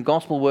leaders and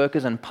gospel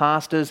workers and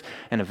pastors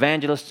and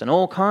evangelists and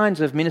all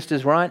kinds of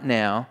ministers right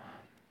now,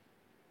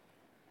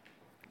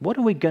 what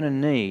are we going to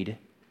need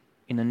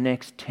in the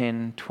next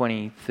 10,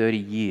 20, 30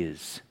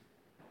 years?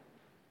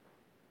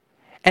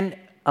 And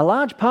a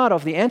large part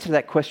of the answer to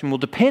that question will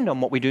depend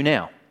on what we do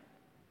now.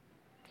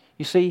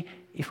 You see,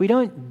 if we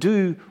don't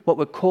do what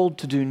we're called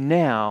to do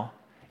now,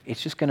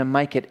 it's just going to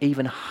make it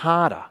even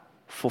harder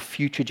for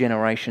future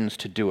generations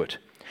to do it.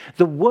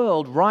 The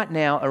world right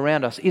now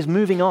around us is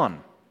moving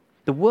on.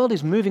 The world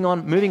is moving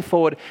on, moving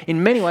forward,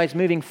 in many ways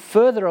moving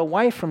further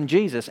away from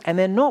Jesus, and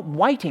they're not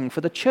waiting for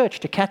the church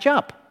to catch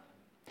up.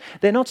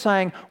 They're not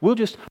saying, we'll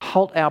just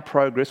halt our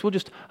progress, we'll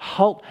just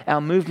halt our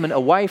movement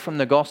away from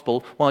the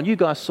gospel while you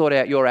guys sort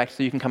out your act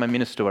so you can come and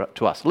minister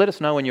to us. Let us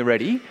know when you're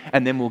ready,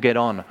 and then we'll get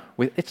on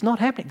with. It's not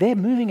happening. They're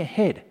moving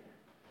ahead.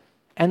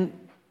 And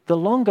the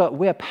longer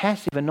we're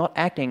passive and not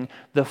acting,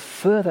 the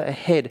further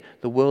ahead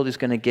the world is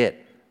going to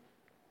get.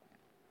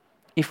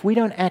 If we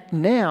don't act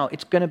now,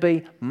 it's going to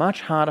be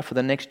much harder for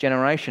the next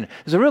generation.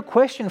 There's a real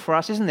question for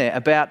us, isn't there,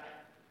 about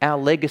our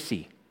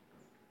legacy.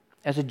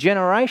 As a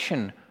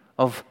generation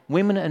of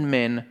women and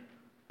men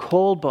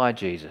called by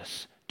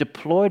Jesus,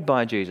 deployed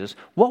by Jesus,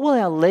 what will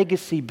our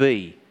legacy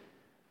be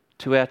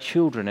to our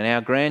children and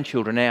our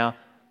grandchildren, our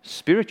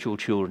spiritual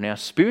children, our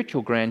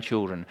spiritual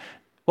grandchildren?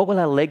 What will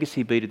our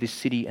legacy be to this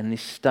city and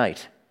this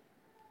state?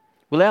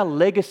 Will our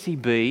legacy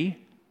be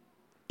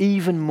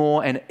even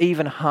more and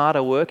even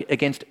harder work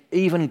against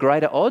even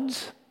greater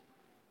odds?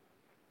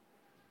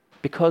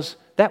 Because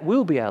that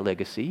will be our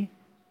legacy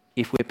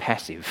if we're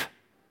passive.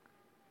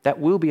 That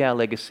will be our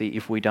legacy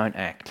if we don't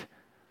act.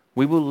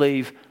 We will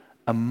leave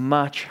a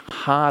much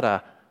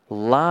harder,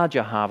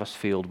 larger harvest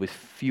field with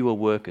fewer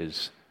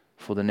workers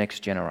for the next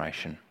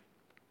generation.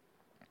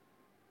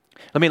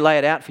 Let me lay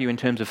it out for you in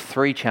terms of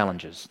 3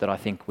 challenges that I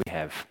think we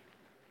have.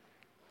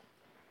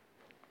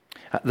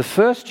 The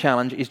first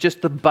challenge is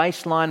just the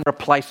baseline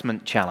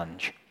replacement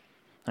challenge.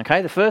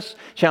 Okay, the first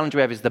challenge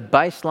we have is the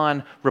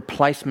baseline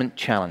replacement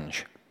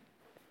challenge.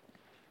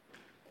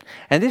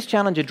 And this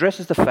challenge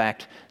addresses the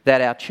fact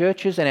that our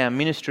churches and our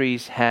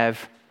ministries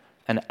have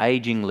an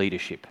ageing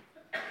leadership.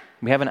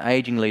 We have an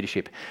ageing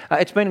leadership.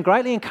 It's been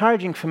greatly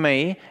encouraging for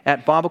me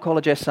at Bible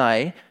College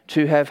SA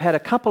to have had a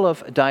couple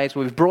of days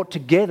where we've brought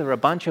together a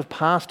bunch of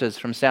pastors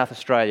from South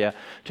Australia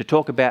to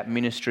talk about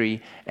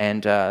ministry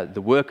and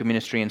the work of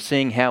ministry and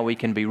seeing how we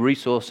can be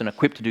resourced and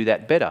equipped to do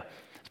that better.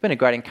 It's been a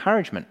great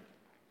encouragement.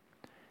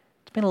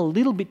 It's been a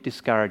little bit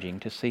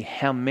discouraging to see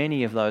how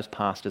many of those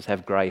pastors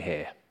have grey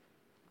hair,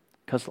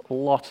 because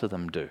lots of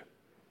them do.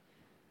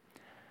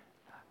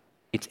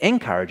 It's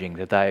encouraging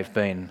that they've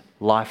been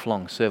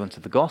lifelong servants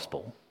of the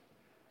gospel.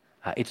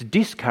 It's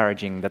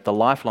discouraging that the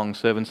lifelong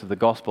servants of the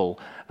gospel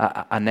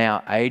are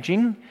now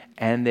ageing,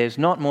 and there's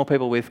not more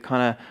people with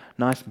kind of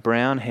nice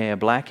brown hair,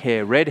 black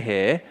hair, red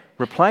hair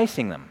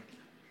replacing them.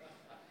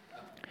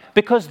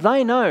 Because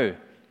they know,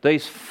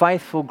 these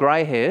faithful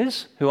grey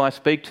hairs who I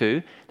speak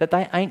to, that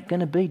they ain't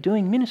going to be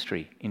doing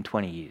ministry in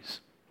 20 years.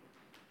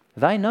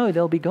 They know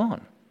they'll be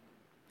gone.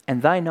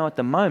 And they know at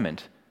the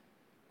moment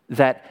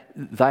that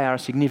they are a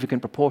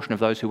significant proportion of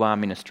those who are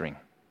ministering.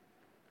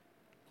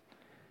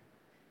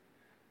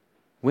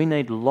 We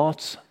need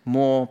lots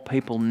more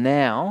people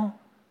now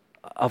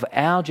of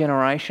our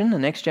generation, the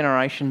next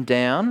generation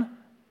down,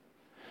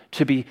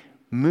 to be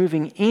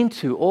moving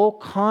into all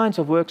kinds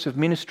of works of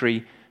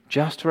ministry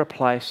just to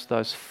replace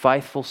those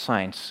faithful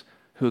saints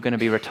who are going to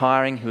be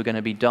retiring, who are going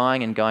to be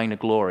dying and going to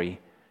glory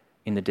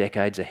in the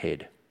decades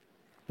ahead.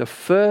 The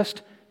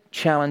first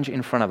challenge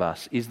in front of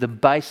us is the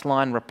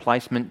baseline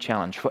replacement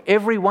challenge. For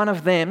every one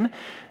of them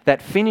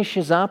that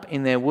finishes up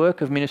in their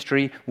work of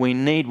ministry, we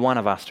need one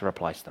of us to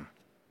replace them.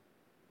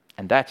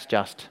 And that's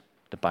just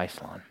the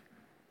baseline.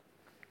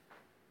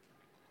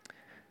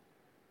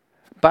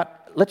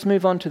 But let's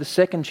move on to the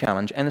second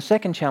challenge. And the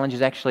second challenge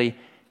is actually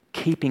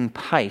keeping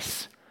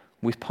pace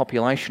with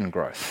population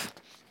growth.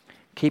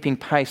 Keeping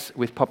pace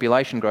with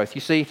population growth.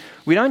 You see,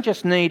 we don't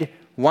just need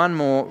one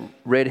more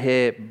red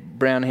hair,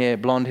 brown hair,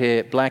 blonde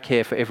hair, black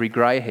hair for every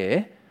grey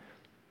hair,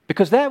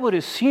 because that would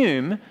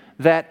assume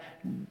that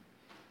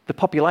the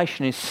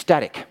population is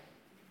static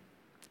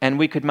and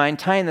we could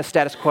maintain the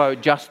status quo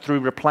just through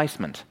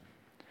replacement.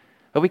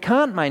 But we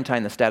can't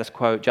maintain the status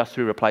quo just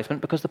through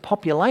replacement because the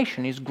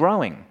population is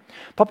growing.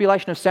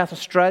 Population of South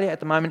Australia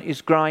at the moment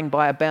is growing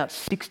by about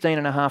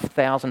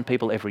 16,500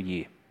 people every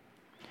year.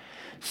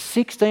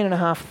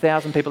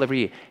 16,500 people every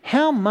year.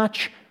 How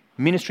much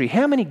ministry,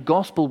 how many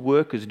gospel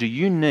workers do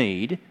you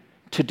need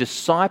to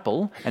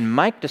disciple and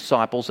make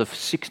disciples of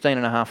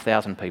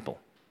 16,500 people?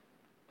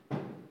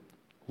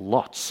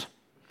 Lots.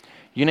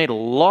 You need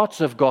lots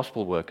of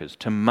gospel workers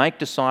to make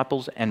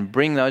disciples and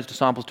bring those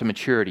disciples to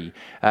maturity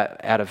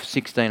out of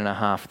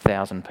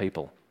 16,500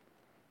 people.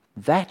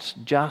 That's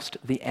just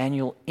the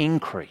annual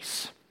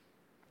increase.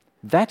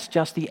 That's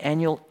just the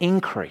annual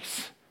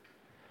increase.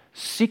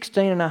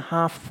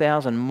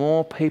 16,500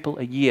 more people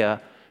a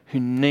year who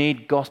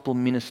need gospel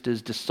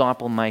ministers,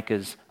 disciple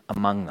makers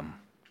among them.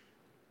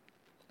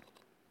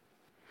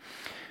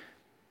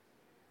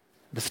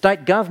 The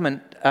state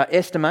government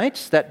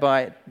estimates that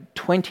by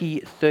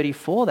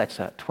 2034, that's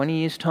 20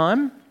 years'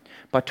 time,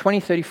 by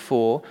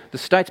 2034, the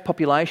state's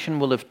population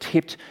will have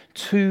tipped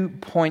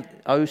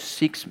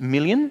 2.06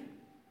 million.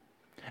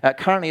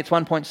 Currently, it's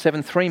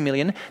 1.73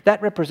 million.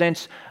 That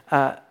represents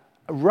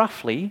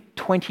roughly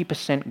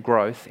 20%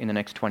 growth in the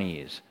next 20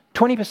 years.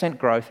 20%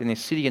 growth in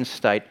this city and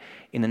state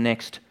in the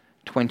next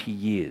 20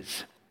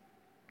 years.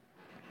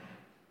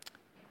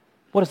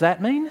 What does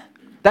that mean?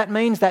 That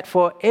means that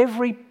for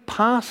every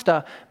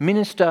pastor,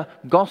 minister,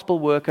 gospel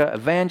worker,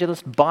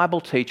 evangelist, Bible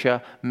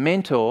teacher,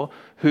 mentor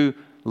who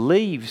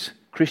leaves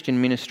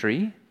Christian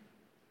ministry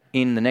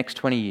in the next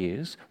 20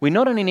 years, we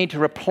not only need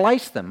to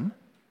replace them,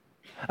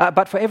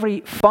 but for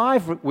every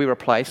 5 we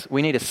replace,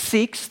 we need a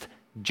 6th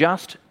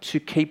just to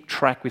keep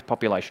track with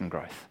population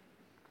growth.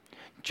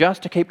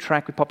 Just to keep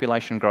track with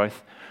population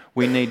growth,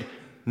 we need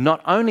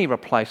not only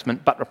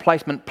replacement, but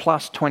replacement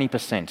plus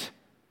 20%.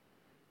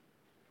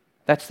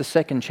 That's the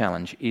second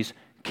challenge, is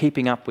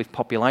keeping up with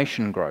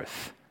population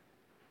growth.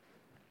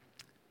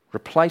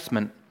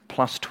 Replacement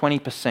plus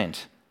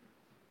 20%.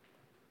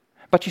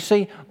 But you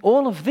see,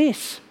 all of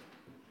this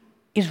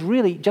is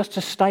really just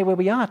to stay where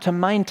we are, to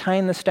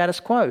maintain the status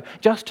quo,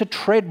 just to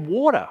tread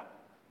water.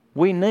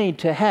 We need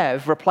to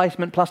have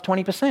replacement plus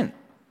 20%.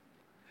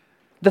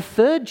 The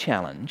third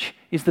challenge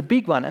is the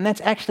big one, and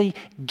that's actually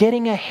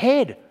getting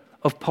ahead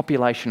of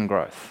population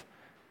growth.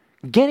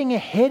 Getting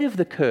ahead of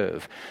the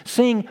curve,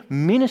 seeing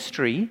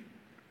ministry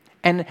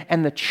and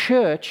the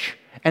church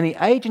and the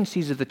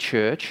agencies of the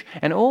church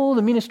and all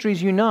the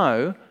ministries you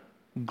know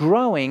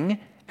growing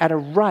at a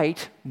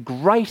rate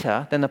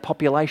greater than the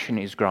population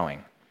is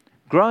growing.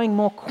 Growing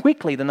more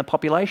quickly than the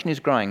population is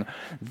growing.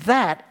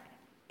 That's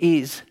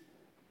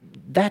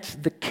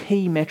the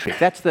key metric.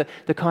 That's the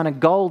kind of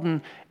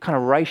golden kind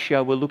of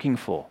ratio we're looking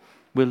for.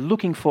 We're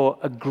looking for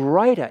a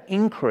greater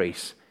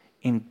increase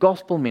in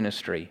gospel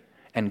ministry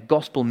and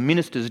gospel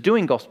ministers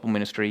doing gospel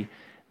ministry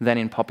than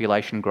in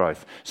population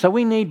growth. So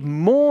we need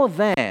more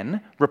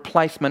than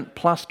replacement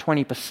plus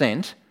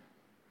 20%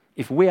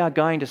 if we are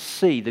going to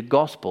see the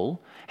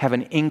gospel have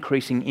an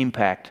increasing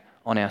impact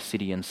on our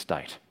city and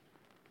state.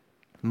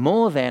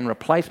 More than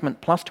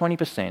replacement plus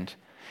 20%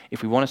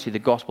 if we want to see the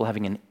gospel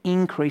having an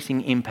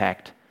increasing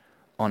impact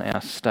on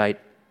our state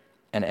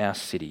and our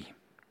city.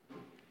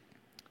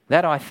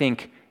 That, I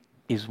think,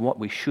 is what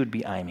we should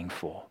be aiming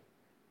for.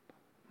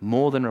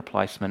 More than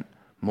replacement,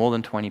 more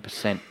than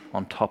 20%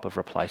 on top of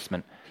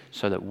replacement,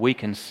 so that we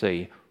can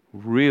see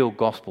real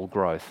gospel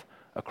growth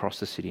across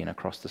the city and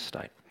across the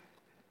state.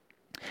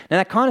 Now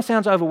that kind of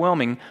sounds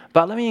overwhelming,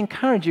 but let me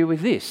encourage you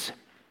with this.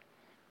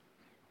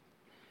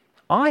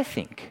 I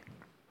think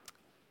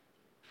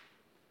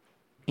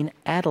in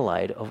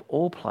Adelaide, of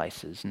all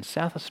places, in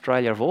South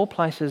Australia, of all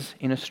places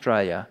in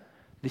Australia,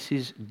 this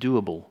is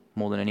doable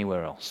more than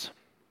anywhere else.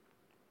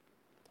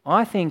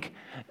 I think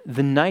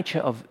the nature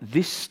of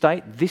this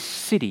state, this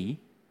city,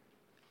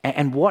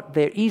 and what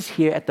there is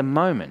here at the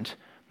moment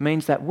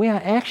means that we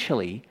are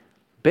actually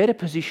better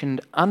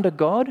positioned under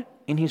God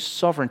in His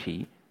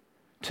sovereignty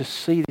to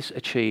see this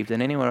achieved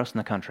than anywhere else in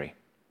the country.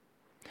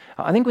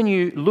 I think when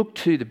you look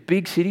to the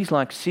big cities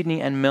like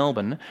Sydney and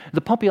Melbourne,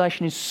 the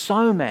population is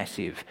so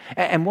massive,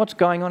 and what's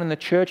going on in the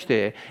church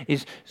there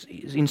is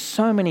in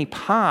so many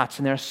parts,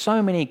 and there are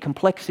so many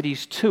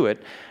complexities to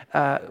it.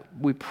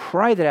 We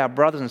pray that our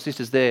brothers and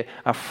sisters there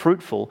are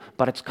fruitful,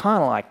 but it's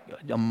kind of like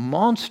a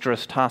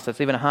monstrous task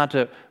that's even hard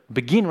to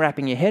begin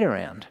wrapping your head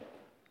around.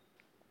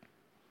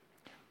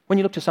 When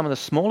you look to some of the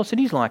smaller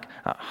cities like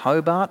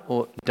Hobart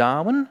or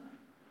Darwin,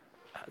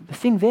 the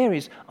thing there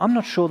is, I'm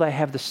not sure they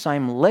have the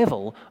same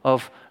level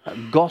of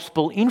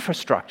gospel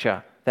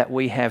infrastructure that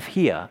we have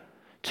here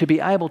to be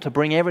able to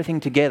bring everything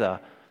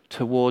together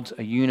towards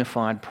a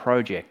unified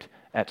project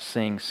at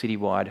seeing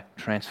citywide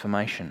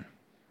transformation.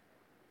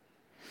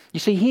 You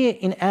see, here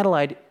in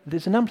Adelaide,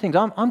 there's a number of things.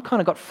 I'm kind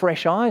of got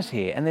fresh eyes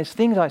here, and there's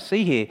things I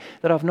see here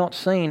that I've not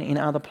seen in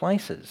other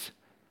places.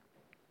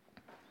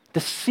 The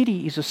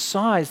city is a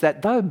size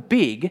that, though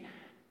big,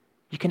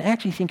 you can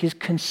actually think is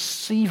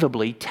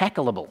conceivably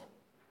tackleable.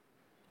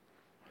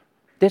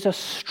 There's a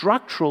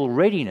structural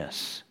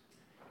readiness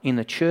in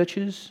the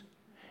churches,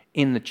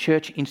 in the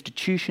church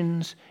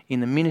institutions, in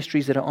the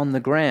ministries that are on the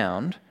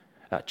ground,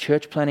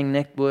 church planning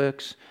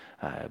networks,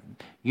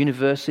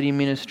 university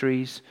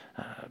ministries,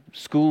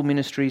 school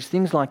ministries,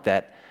 things like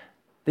that.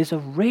 There's a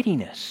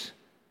readiness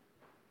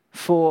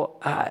for,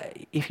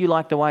 if you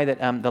like the way that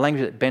the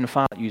language that Ben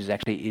Farlett uses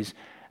actually is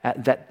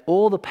that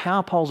all the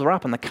power poles are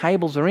up and the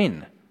cables are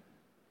in.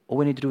 All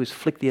we need to do is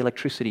flick the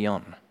electricity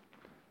on.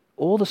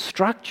 All the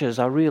structures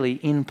are really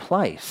in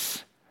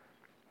place.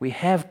 We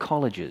have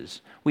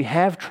colleges, we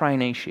have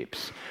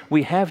traineeships,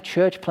 we have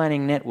church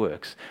planning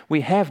networks,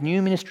 we have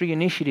new ministry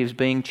initiatives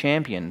being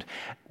championed.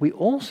 We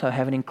also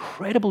have an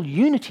incredible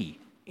unity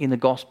in the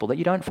gospel that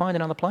you don't find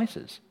in other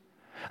places.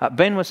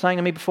 Ben was saying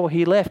to me before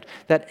he left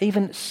that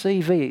even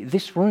CV,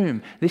 this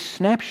room, this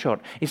snapshot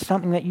is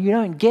something that you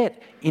don't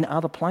get in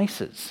other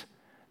places.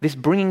 This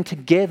bringing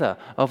together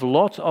of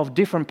lots of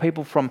different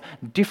people from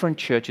different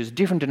churches,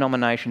 different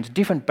denominations,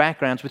 different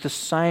backgrounds with the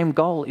same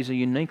goal is a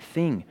unique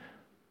thing.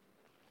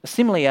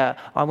 Similarly,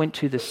 I went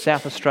to the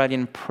South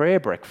Australian prayer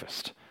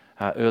breakfast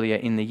earlier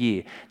in the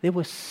year. There were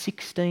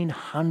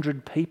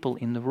 1,600 people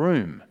in the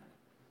room.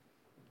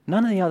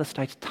 None of the other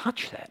states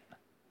touch that.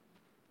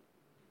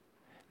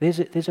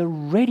 There's a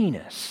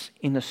readiness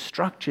in the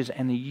structures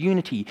and the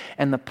unity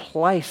and the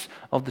place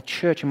of the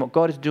church and what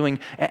God is doing,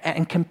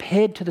 and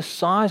compared to the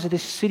size of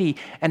this city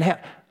and how,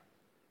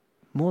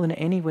 more than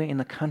anywhere in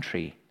the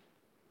country,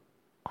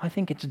 I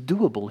think it's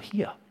doable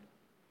here.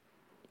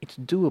 It's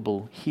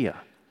doable here.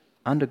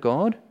 Under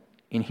God,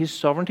 in His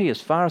sovereignty,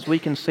 as far as we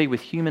can see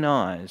with human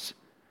eyes,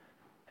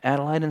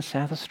 Adelaide and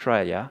South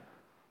Australia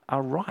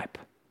are ripe.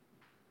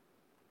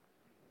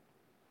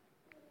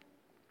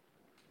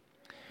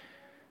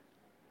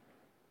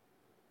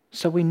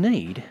 So we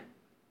need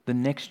the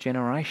next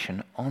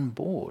generation on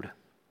board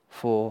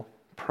for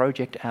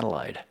Project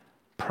Adelaide,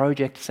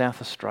 Project South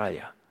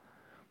Australia.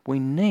 We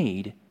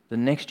need the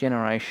next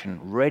generation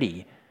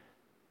ready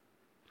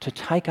to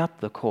take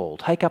up the call,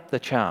 take up the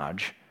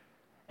charge,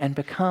 and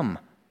become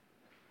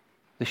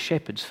the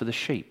shepherds for the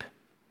sheep,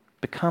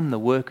 become the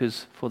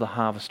workers for the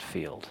harvest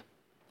field.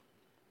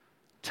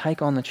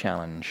 Take on the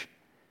challenge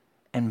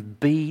and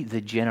be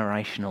the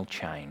generational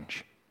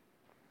change.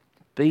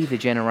 Be the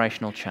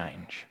generational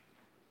change.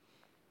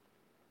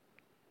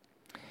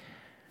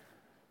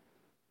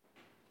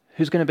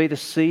 Who's going to be the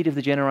seed of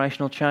the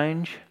generational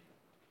change?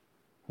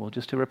 Well,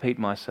 just to repeat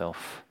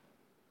myself,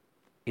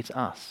 it's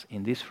us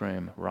in this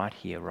room right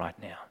here, right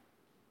now.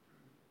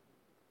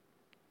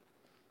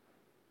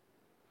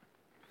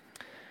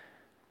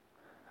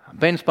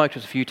 Ben spoke to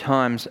us a few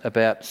times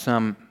about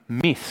some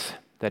myths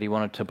that he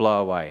wanted to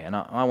blow away, and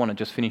I want to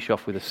just finish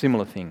off with a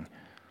similar thing.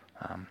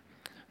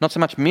 Not so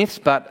much myths,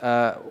 but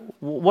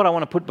what I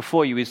want to put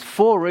before you is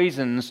 4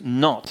 reasons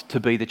not to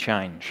be the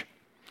change.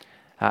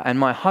 And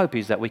my hope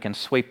is that we can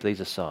sweep these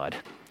aside.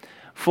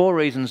 4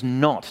 reasons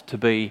not to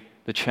be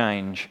the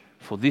change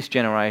for this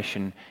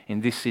generation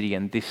in this city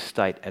and this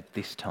state at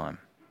this time.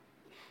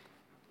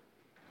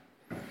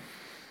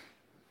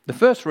 The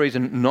first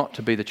reason not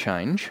to be the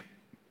change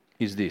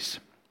is this: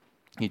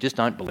 you just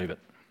don't believe it.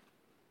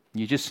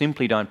 You just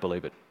simply don't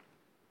believe it.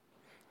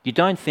 You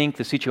don't think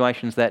the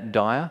situation's that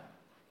dire.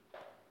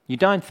 You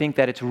don't think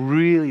that it's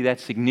really that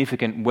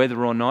significant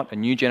whether or not a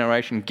new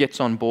generation gets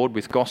on board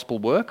with gospel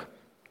work.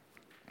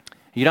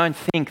 You don't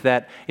think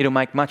that it'll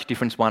make much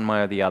difference one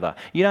way or the other.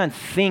 You don't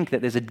think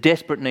that there's a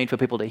desperate need for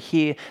people to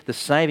hear the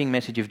saving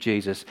message of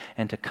Jesus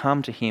and to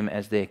come to Him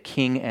as their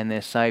King and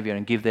their Saviour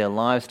and give their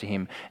lives to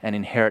Him and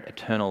inherit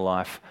eternal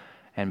life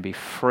and be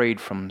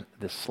freed from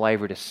the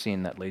slavery to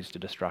sin that leads to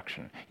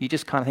destruction. You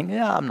just kind of think,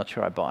 yeah, I'm not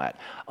sure I buy it.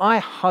 I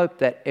hope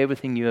that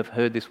everything you have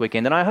heard this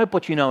weekend, and I hope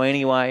what you know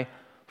anyway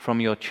from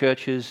your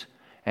churches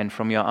and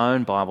from your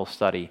own Bible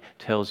study,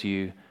 tells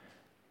you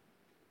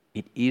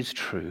it is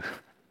true.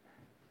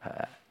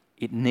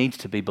 It needs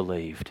to be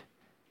believed.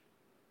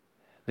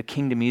 The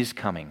kingdom is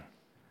coming.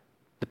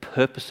 The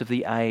purpose of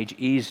the age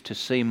is to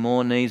see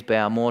more knees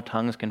bow, more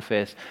tongues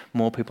confess,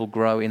 more people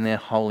grow in their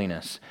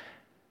holiness.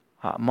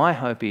 My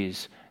hope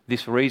is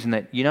this reason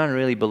that you don't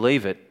really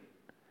believe it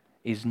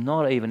is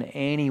not even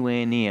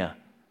anywhere near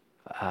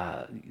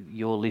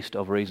your list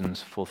of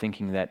reasons for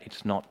thinking that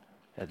it's not,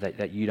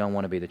 that you don't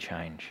want to be the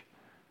change.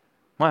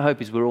 My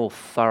hope is we're all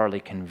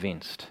thoroughly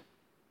convinced.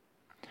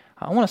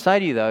 I want to say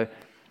to you though,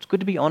 it's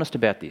good to be honest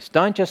about this.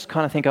 Don't just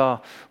kind of think,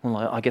 oh, well,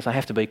 I guess I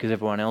have to be because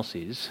everyone else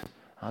is.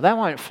 That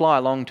won't fly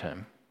long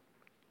term.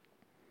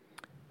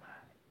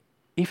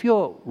 If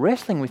you're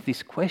wrestling with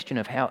this question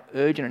of how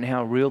urgent and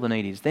how real the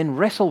need is, then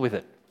wrestle with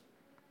it.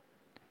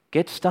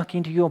 Get stuck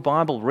into your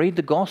Bible. Read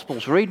the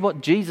Gospels. Read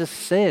what Jesus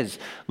says.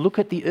 Look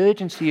at the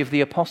urgency of the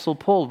Apostle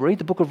Paul. Read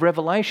the book of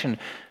Revelation.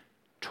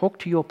 Talk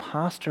to your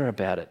pastor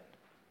about it.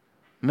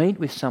 Meet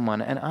with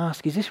someone and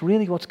ask, is this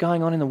really what's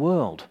going on in the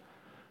world?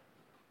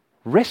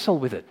 Wrestle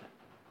with it.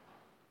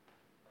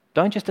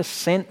 Don't just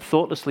assent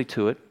thoughtlessly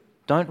to it.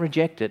 Don't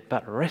reject it,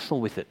 but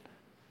wrestle with it.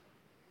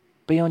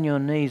 Be on your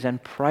knees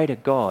and pray to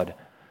God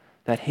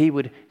that He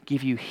would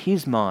give you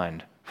His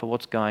mind for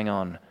what's going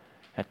on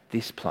at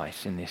this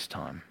place in this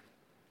time.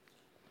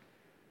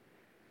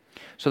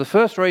 So the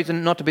first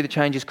reason not to be the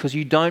change is because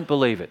you don't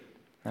believe it.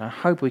 And I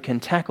hope we can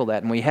tackle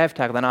that, and we have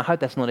tackled that, and I hope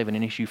that's not even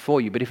an issue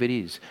for you, but if it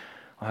is,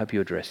 I hope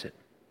you address it.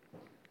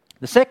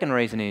 The second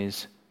reason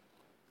is,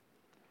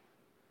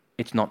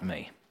 it's not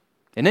me.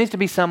 It needs to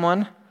be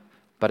someone,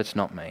 but it's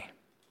not me.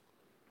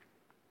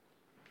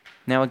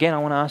 Now again, I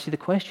want to ask you the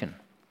question,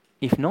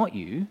 if not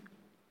you,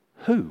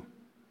 who?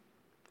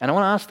 And I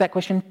want to ask that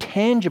question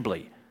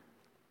tangibly.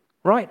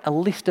 Write a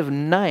list of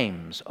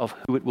names of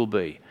who it will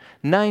be.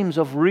 Names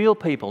of real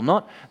people,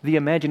 not the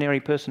imaginary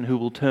person who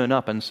will turn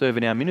up and serve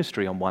in our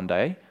ministry on one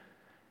day.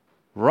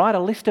 Write a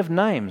list of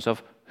names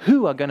of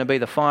who are going to be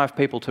the 5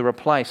 people to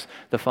replace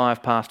the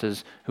 5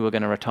 pastors who are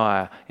going to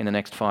retire in the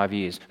next 5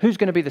 years. Who's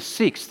going to be the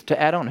 6th to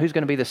add on? Who's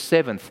going to be the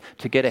 7th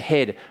to get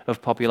ahead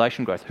of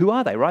population growth? Who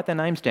are they? Write their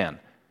names down.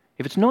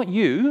 If it's not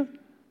you,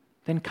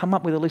 then come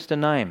up with a list of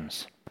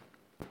names.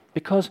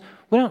 Because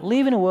we don't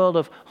live in a world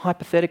of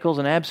hypotheticals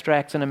and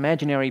abstracts and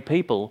imaginary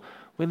people.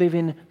 We live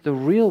in the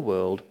real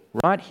world,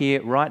 right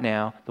here, right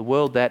now, the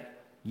world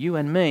that you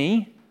and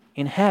me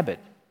inhabit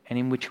and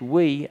in which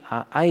we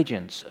are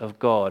agents of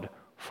God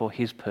for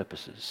His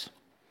purposes.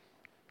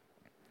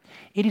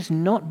 It is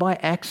not by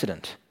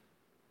accident.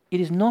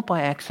 It is not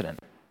by accident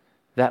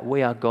that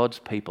we are God's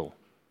people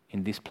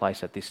in this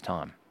place at this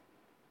time.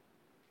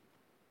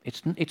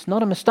 It's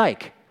not a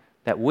mistake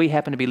that we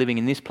happen to be living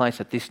in this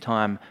place at this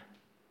time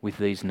with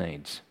these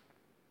needs.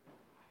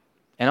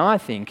 And I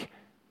think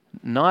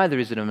neither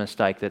is it a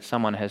mistake that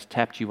someone has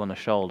tapped you on the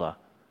shoulder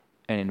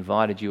and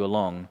invited you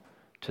along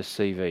to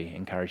CV,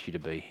 encouraged you to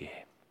be here.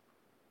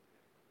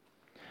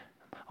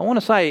 I want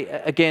to say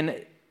again,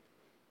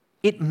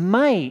 it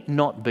may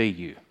not be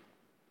you.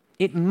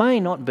 It may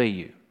not be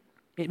you.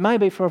 It may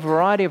be for a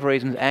variety of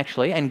reasons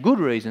actually, and good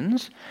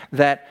reasons,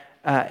 that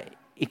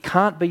it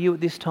can't be you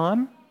at this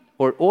time,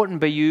 or it oughtn't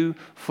be you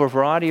for a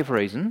variety of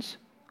reasons.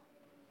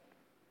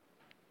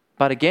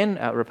 But again,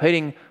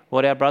 repeating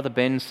what our brother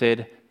Ben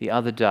said the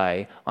other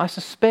day, I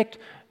suspect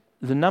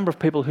the number of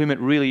people whom it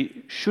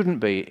really shouldn't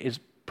be is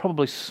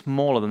probably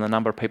smaller than the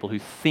number of people who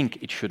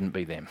think it shouldn't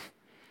be them.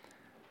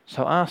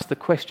 So ask the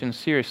question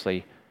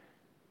seriously,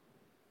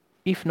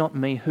 if not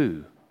me,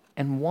 who?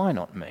 And why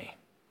not me?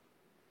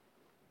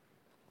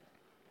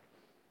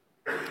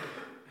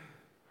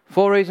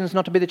 4 reasons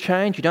not to be the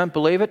change. You don't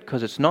believe it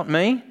because it's not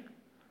me.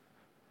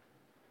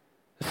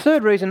 The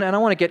third reason, and I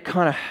want to get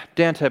kind of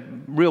down to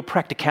real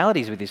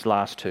practicalities with this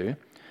last 2.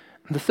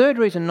 The third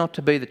reason not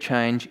to be the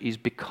change is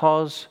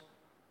because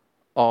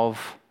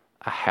of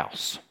a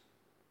house.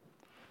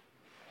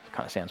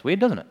 Kind of sounds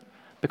weird, doesn't it?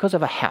 Because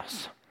of a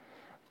house.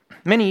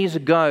 Many years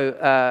ago,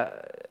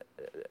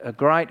 a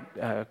great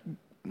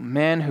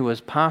man who was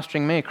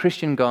pastoring me, a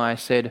Christian guy,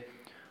 said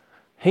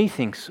he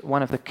thinks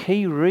one of the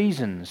key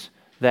reasons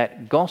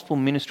that gospel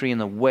ministry in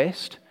the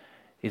West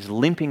is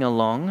limping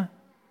along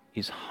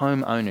is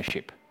home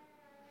ownership.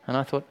 And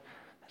I thought,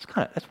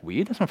 that's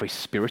weird. That's not very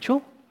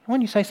spiritual. Why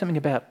don't you say something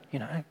about,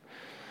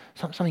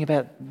 something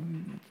about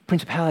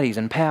principalities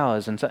and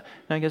powers and so?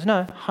 No, he goes,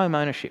 no, home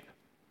ownership.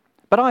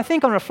 But I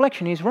think on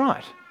reflection he's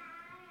right.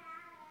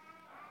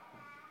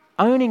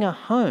 Owning a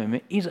home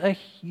is a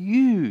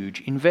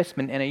huge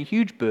investment and a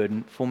huge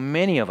burden for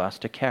many of us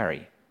to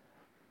carry.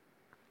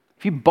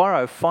 If you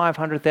borrow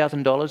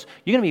 $500,000,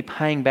 you're going to be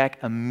paying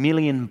back $1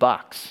 million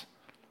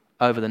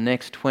over the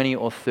next 20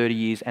 or 30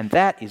 years, and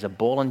that is a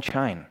ball and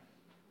chain.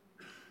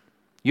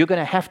 You're going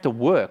to have to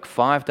work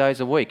 5 days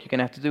a week. You're going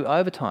to have to do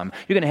overtime.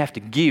 You're going to have to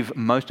give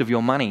most of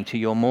your money to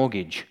your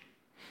mortgage.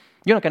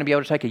 You're not going to be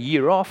able to take a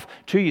year off,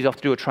 2 years off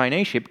to do a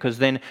traineeship, because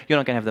then you're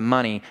not going to have the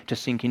money to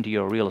sink into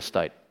your real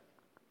estate.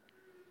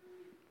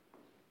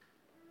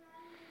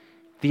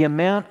 The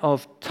amount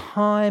of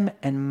time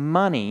and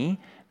money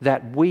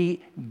that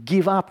we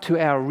give up to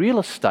our real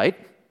estate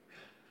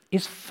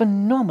is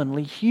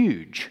phenomenally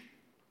huge.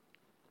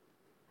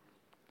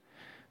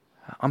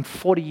 I'm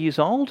 40 years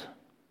old.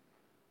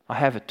 I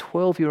have a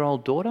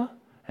 12-year-old daughter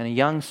and a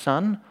young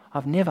son.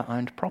 I've never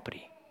owned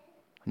property.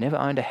 I've never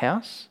owned a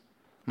house.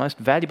 Most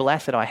valuable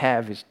asset I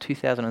have is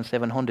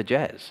 2007 Honda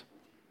Jazz,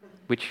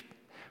 which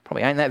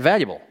probably ain't that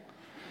valuable.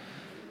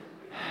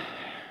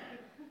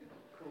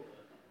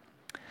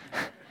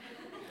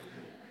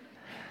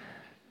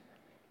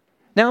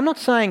 Now, I'm not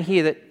saying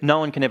here that no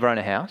one can ever own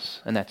a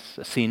house, and that's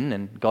a sin,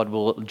 and God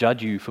will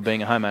judge you for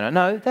being a homeowner.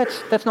 No,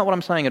 that's not what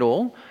I'm saying at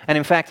all. And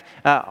in fact,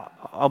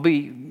 I'll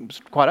be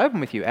quite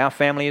open with you. Our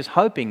family is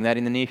hoping that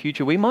in the near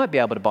future we might be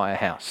able to buy a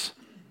house.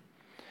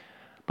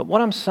 But what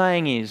I'm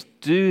saying is,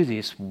 do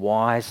this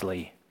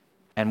wisely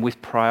and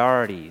with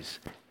priorities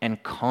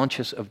and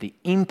conscious of the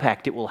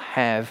impact it will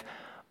have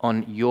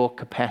on your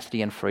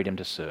capacity and freedom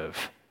to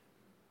serve.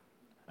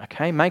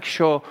 Okay, make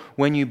sure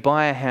when you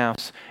buy a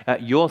house,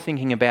 you're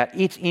thinking about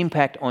its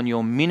impact on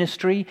your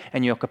ministry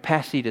and your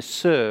capacity to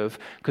serve.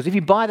 Because if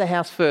you buy the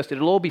house first,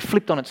 it'll all be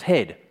flipped on its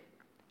head.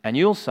 And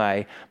you'll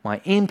say,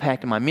 my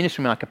impact and my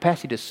ministry, my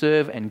capacity to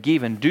serve and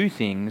give and do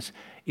things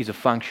is a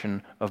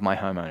function of my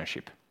home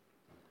ownership.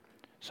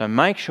 So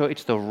make sure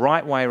it's the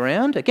right way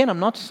around. Again, I'm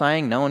not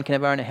saying no one can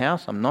ever own a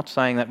house. I'm not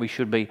saying that we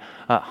should be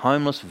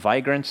homeless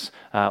vagrants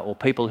or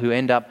people who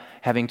end up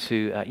having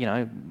to,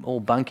 all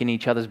bunk in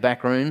each other's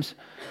back rooms.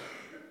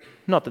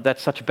 Not that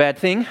that's such a bad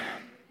thing.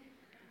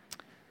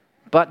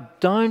 But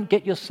don't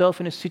get yourself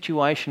in a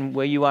situation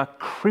where you are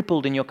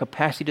crippled in your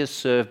capacity to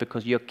serve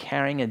because you're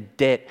carrying a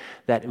debt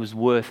that was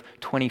worth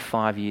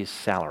 25 years'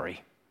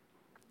 salary.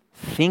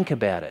 Think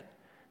about it.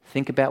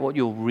 Think about what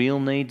your real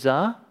needs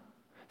are.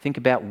 Think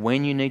about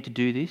when you need to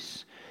do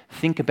this.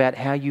 Think about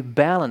how you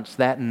balance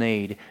that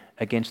need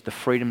against the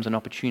freedoms and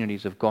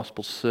opportunities of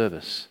gospel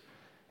service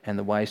and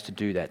the ways to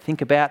do that.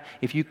 Think about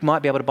if you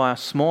might be able to buy a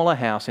smaller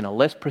house in a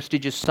less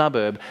prestigious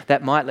suburb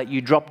that might let you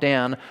drop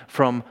down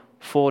from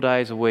 5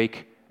 days a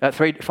week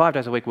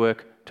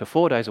work to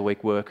 4 days a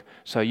week work,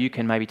 so you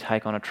can maybe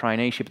take on a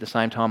traineeship at the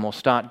same time or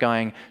start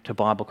going to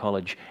Bible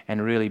college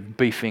and really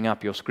beefing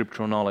up your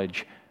scriptural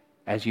knowledge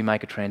as you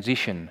make a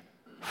transition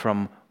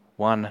from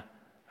one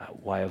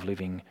way of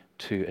living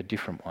to a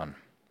different one.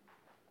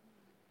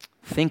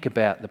 Think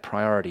about the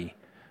priority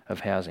of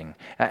housing.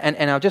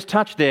 And I'll just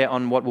touch there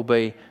on what will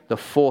be the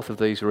fourth of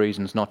these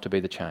reasons not to be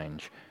the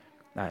change.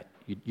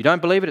 You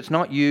don't believe it, it's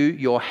not you,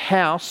 your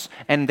house,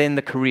 and then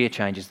the career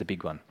change is the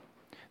big one.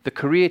 The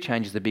career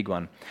change is the big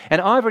one.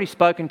 And I've already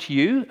spoken to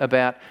you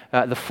about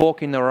the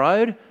fork in the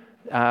road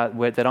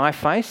that I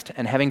faced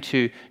and having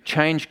to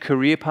change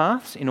career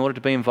paths in order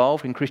to be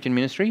involved in Christian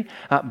ministry.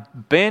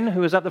 Ben,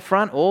 who was up the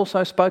front,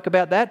 also spoke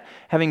about that,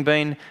 having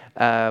been,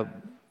 what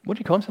do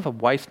you call himself, a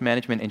waste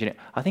management engineer?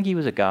 I think he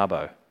was a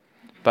garbo,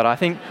 but I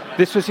think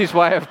this was his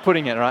way of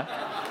putting it, right?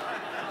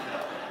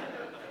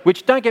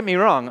 Which, don't get me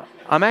wrong,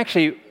 I'm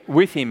actually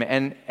with him,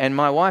 and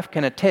my wife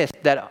can attest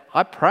that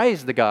I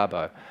praise the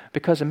garbo,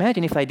 because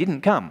imagine if they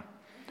didn't come.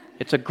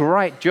 It's a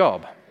great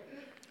job.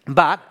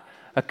 But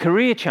a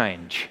career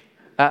change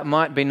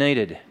might be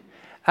needed.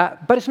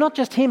 But it's not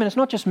just him and it's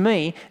not just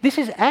me. This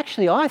is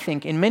actually, I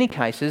think, in many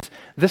cases,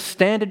 the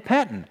standard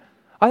pattern.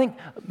 I think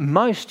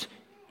most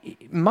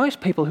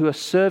people who are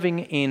serving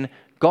in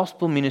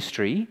gospel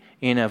ministry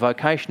in a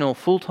vocational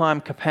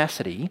full-time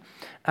capacity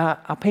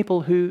are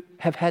people who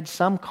have had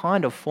some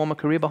kind of former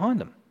career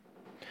behind them.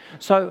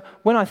 So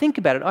when I think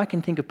about it, I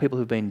can think of people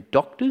who've been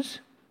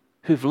doctors,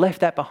 who've left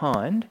that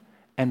behind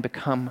and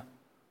become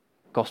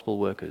gospel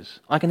workers.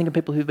 I can think of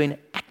people who've been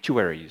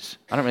actuaries.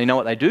 I don't really know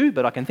what they do,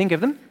 but I can think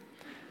of them.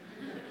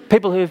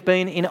 People who've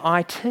been in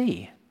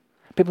IT.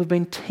 People who've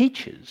been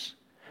teachers.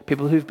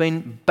 People who've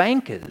been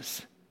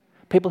bankers.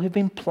 People who've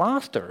been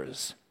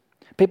plasterers.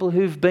 People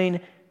who've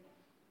been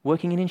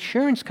working in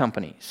insurance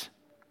companies.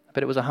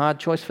 But it was a hard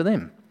choice for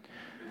them.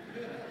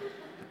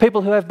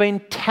 People who have been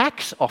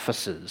tax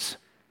officers,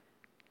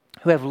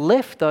 who have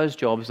left those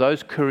jobs,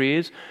 those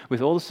careers,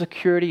 with all the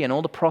security and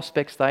all the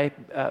prospects they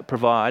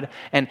provide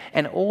and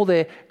all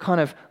their kind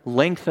of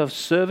length of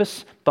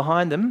service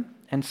behind them,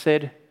 and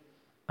said,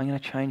 I'm going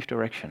to change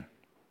direction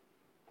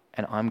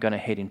and I'm going to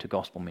head into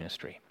gospel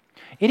ministry.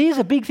 It is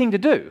a big thing to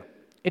do.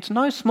 It's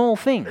no small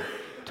thing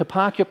to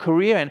park your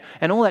career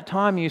and all that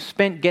time you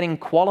spent getting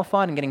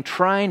qualified and getting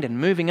trained and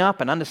moving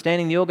up and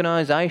understanding the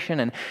organisation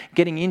and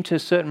getting into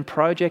certain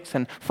projects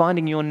and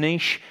finding your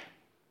niche,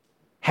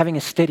 having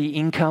a steady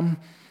income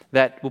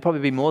that will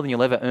probably be more than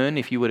you'll ever earn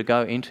if you were to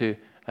go into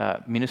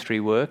ministry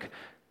work.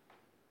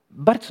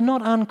 But it's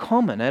not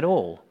uncommon at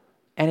all.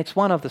 And it's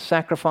one of the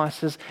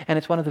sacrifices and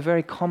it's one of the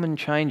very common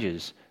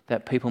changes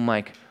that people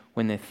make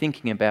when they're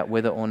thinking about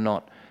whether or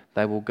not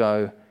they will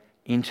go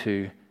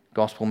into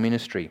gospel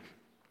ministry.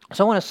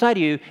 So I want to say to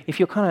you,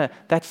 if you're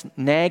that's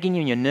nagging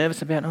you and you're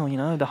nervous about,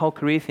 the whole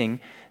career thing,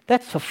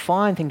 that's a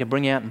fine thing to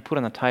bring out and put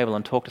on the table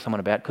and talk to someone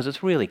about, because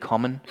it's really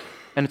common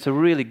and it's a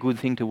really good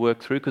thing to work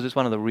through because it's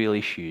one of the real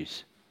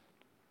issues.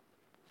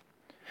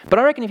 But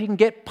I reckon if you can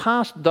get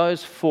past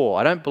those four,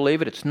 I don't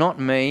believe it, it's not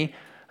me,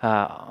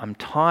 I'm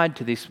tied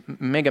to this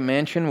mega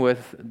mansion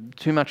worth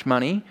too much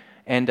money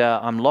and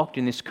I'm locked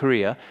in this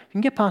career. If you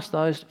can get past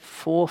those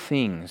four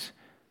things,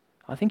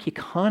 I think you're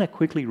kind of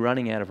quickly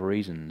running out of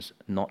reasons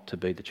not to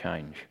be the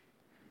change.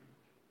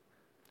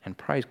 And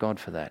praise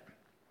God for that.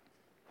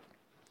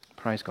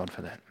 Praise God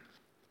for that.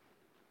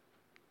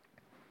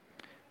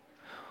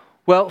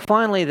 Well,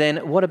 finally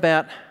then, what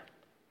about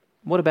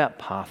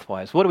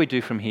pathways? What do we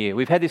do from here?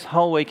 We've had this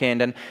whole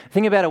weekend, and the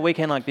thing about a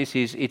weekend like this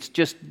is it's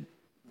just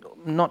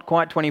not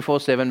quite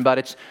 24/7, but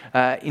it's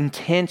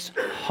intense,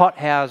 hot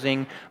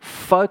housing,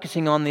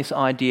 focusing on this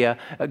idea,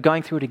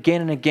 going through it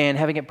again and again,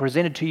 having it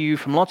presented to you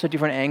from lots of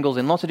different angles,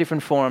 in lots of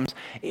different forums.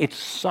 It's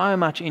so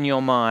much in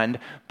your mind,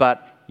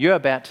 but you're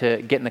about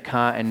to get in the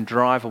car and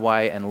drive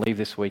away and leave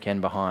this weekend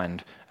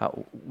behind.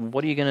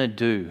 What are you going to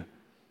do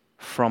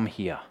from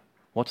here?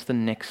 What's the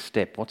next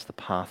step? What's the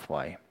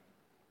pathway?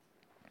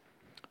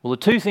 Well, the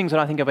two things that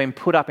I think have been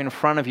put up in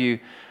front of you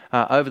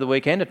over the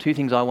weekend are two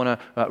things I want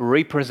to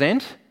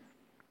represent.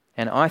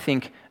 And I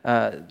think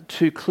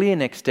two clear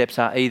next steps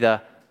are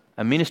either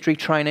a ministry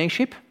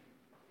traineeship,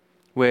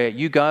 where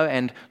you go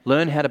and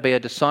learn how to be a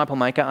disciple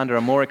maker under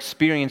a more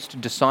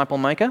experienced disciple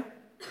maker,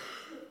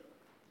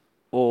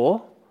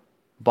 or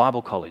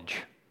Bible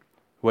college,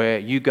 where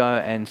you go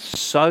and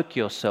soak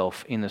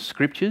yourself in the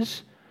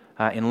scriptures,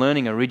 in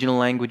learning original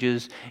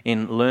languages,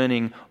 in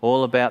learning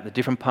all about the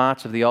different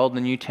parts of the Old and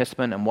the New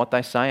Testament and what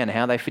they say and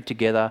how they fit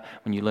together,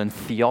 when you learn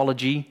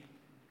theology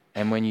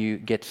and when you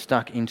get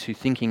stuck into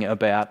thinking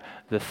about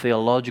the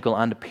theological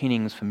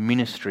underpinnings for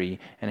ministry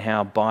and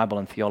how Bible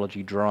and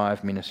theology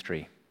drive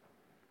ministry.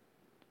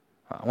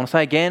 I want to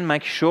say again,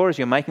 make sure as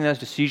you're making those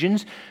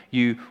decisions,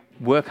 you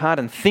work hard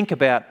and think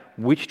about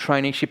which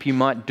traineeship you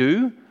might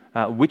do,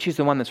 which is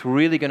the one that's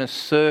really going to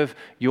serve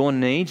your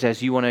needs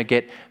as you want to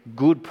get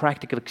good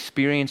practical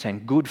experience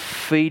and good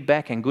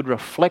feedback and good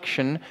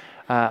reflection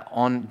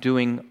on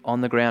doing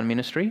on-the-ground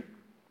ministry.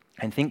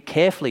 And think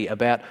carefully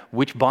about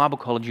which Bible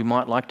college you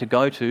might like to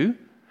go to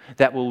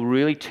that will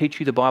really teach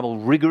you the Bible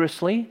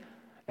rigorously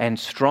and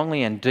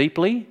strongly and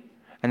deeply,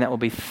 and that will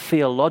be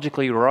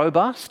theologically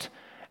robust,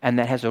 and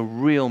that has a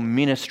real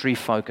ministry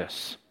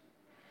focus.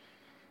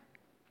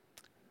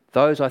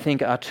 Those, I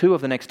think, are two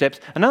of the next steps.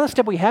 Another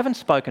step we haven't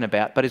spoken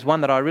about, but is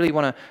one that I really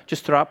want to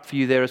just throw up for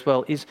you there as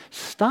well, is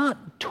start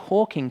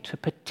talking to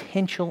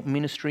potential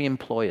ministry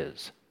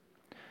employers.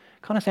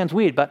 Kind of sounds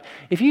weird, but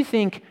if you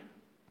think,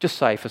 just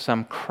say for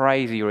some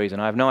crazy reason,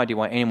 I have no idea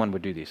why anyone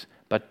would do this,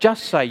 but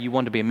just say you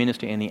want to be a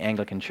minister in the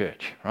Anglican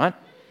Church, right?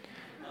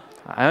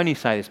 I only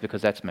say this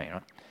because that's me,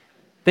 right?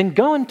 Then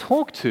go and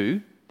talk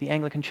to the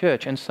Anglican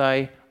Church and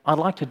say, I'd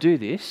like to do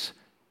this.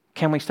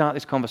 Can we start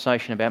this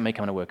conversation about me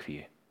coming to work for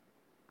you?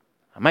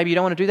 Maybe you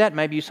don't want to do that.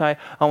 Maybe you say,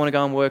 I want to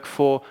go and work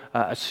for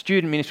a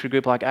student ministry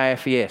group like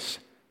AFES.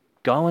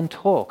 Go and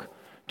talk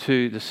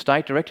to the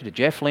state director, to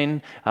Jeff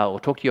Lynn, or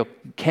talk to your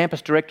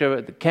campus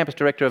director, the campus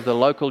director of the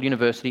local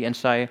university, and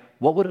say,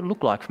 what would it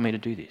look like for me to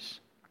do this?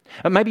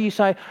 Maybe you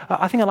say,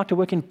 I think I'd like to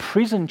work in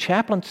prison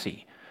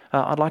chaplaincy.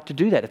 I'd like to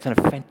do that. It's a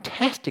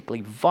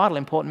fantastically vital,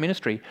 important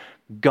ministry.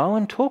 Go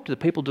and talk to the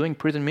people doing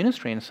prison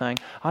ministry and saying,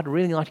 I'd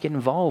really like to get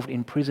involved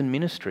in prison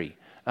ministry.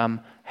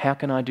 How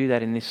can I do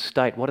that in this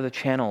state? What are the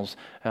channels?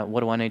 What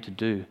do I need to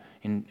do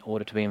in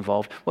order to be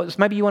involved? Well,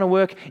 maybe you want to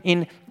work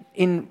in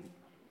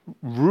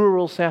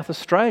rural South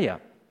Australia.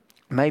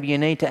 Maybe you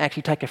need to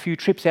actually take a few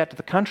trips out to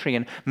the country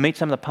and meet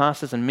some of the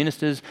pastors and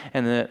ministers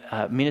and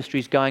the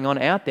ministries going on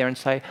out there and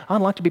say,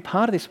 I'd like to be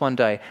part of this one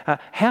day.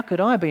 How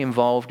could I be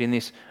involved in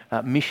this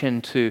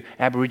mission to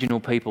Aboriginal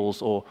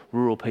peoples or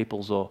rural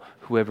peoples or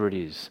whoever it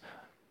is?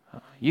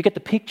 You get the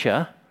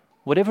picture.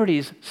 Whatever it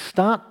is,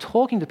 start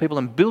talking to people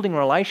and building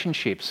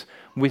relationships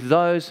with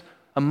those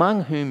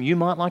among whom you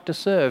might like to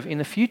serve in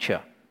the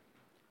future.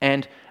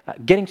 And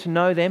getting to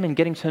know them and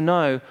getting to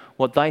know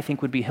what they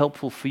think would be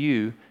helpful for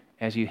you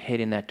as you head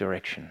in that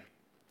direction.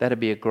 That'd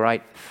be a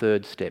great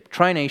third step.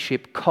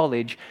 Traineeship,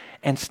 college,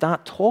 and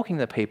start talking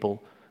to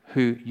people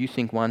who you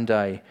think one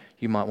day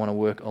you might want to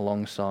work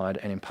alongside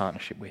and in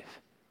partnership with.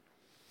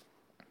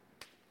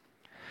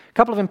 A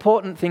couple of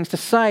important things to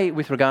say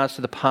with regards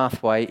to the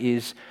pathway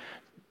is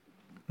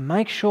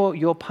make sure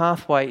your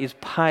pathway is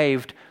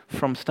paved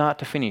from start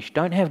to finish.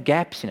 Don't have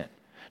gaps in it.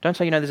 Don't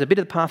say, there's a bit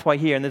of the pathway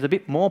here and there's a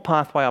bit more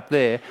pathway up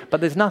there, but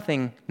there's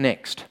nothing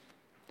next.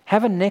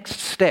 Have a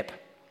next step.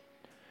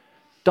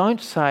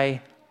 Don't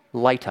say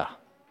later.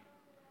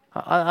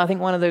 I think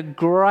one of the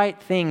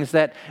great things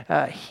that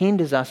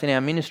hinders us in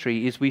our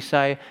ministry is we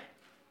say,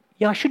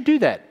 I should do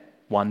that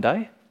one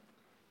day.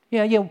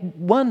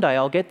 One day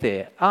I'll get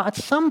there. At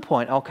some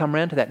point I'll come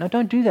around to that. No,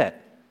 don't do that.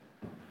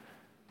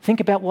 Think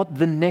about what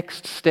the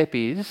next step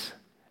is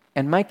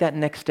and make that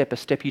next step a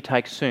step you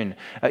take soon.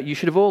 You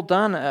should have all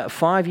done a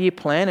 5-year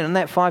plan, and in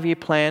that 5-year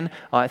plan,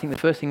 I think the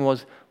first thing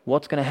was,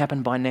 what's going to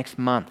happen by next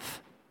month?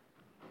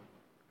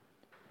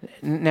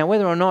 Now,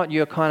 whether or not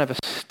you're kind of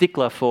a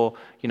stickler for,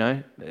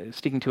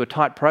 sticking to a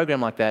tight program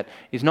like that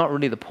is not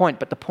really the point,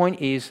 but the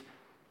point is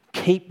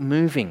keep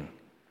moving.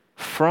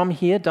 From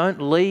here,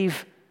 don't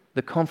leave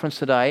the conference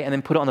today and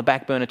then put it on the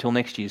back burner till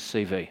next year's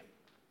CV.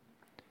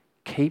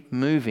 Keep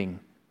moving.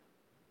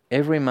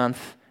 Every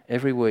month,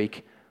 every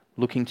week,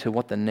 looking to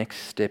what the next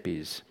step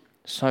is.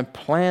 So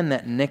plan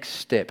that next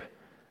step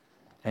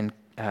and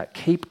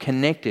keep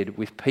connected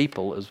with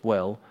people as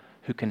well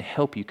who can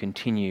help you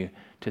continue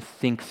to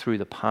think through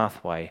the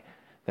pathway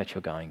that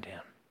you're going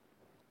down.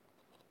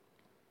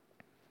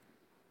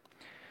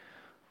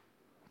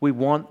 We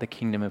want the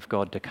kingdom of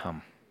God to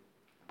come.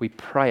 We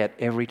pray it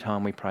every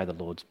time we pray the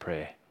Lord's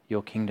Prayer.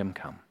 Your kingdom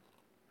come.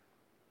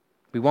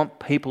 We want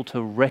people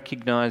to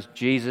recognize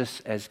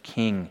Jesus as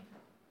King.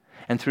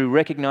 And through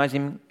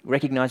recognizing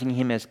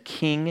him as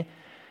King,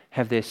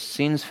 have their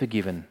sins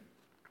forgiven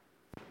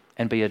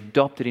and be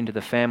adopted into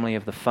the family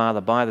of the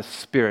Father by the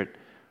Spirit,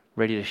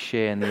 ready to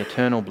share in the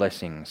eternal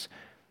blessings.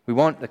 We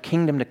want the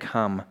kingdom to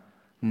come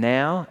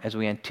now as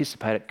we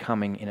anticipate it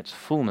coming in its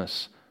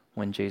fullness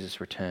when Jesus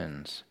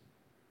returns.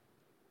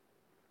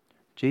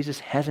 Jesus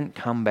hasn't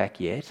come back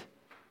yet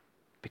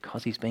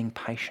because he's being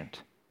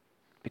patient,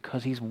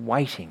 because he's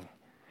waiting.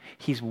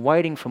 He's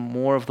waiting for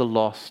more of the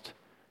lost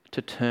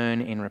to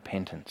turn in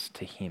repentance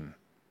to him.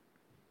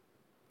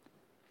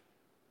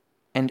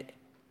 And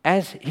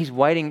as he's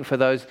waiting for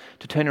those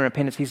to turn in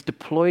repentance, he's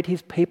deployed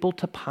his people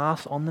to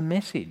pass on the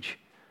message.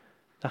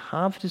 The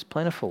harvest is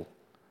plentiful.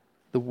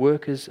 The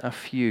workers are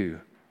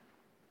few.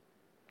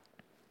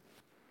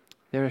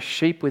 There are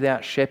sheep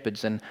without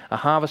shepherds and a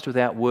harvest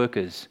without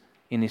workers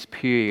in this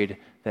period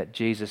that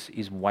Jesus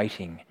is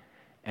waiting.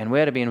 And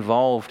we're to be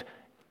involved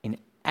in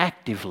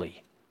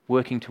actively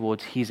working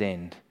towards his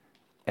end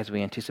as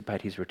we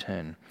anticipate his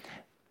return.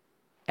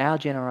 Our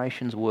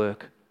generation's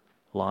work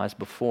lies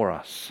before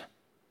us.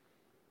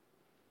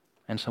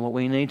 And so what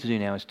we need to do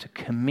now is to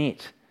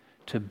commit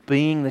to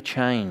being the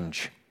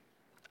change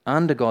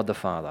under God the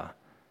Father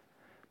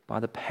by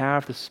the power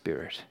of the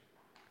Spirit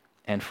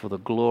and for the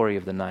glory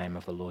of the name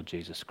of the Lord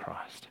Jesus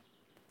Christ.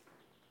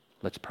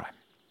 Let's pray.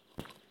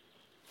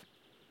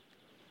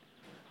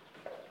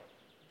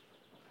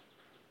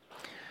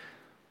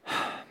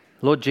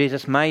 Lord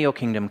Jesus, may your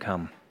kingdom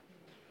come.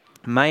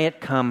 May it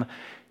come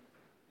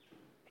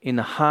in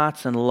the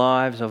hearts and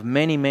lives of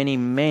many, many,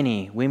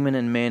 many women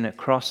and men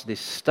across this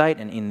state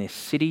and in this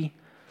city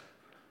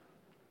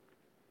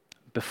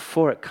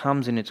before it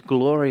comes in its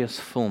glorious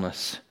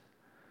fullness,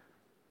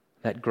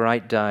 that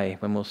great day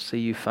when we'll see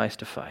you face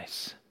to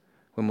face,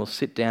 when we'll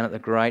sit down at the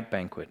great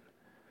banquet,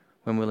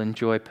 when we'll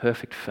enjoy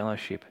perfect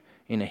fellowship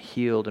in a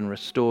healed and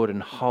restored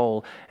and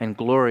whole and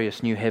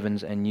glorious new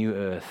heavens and new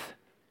earth.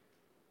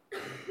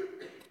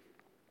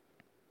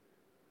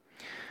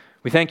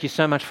 We thank you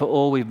so much for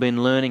all we've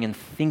been learning and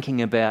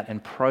thinking about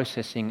and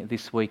processing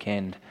this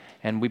weekend.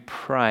 And we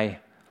pray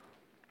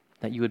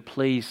that you would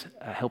please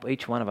help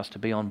each one of us to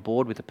be on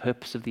board with the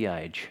purpose of the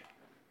age,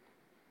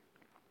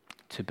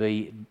 to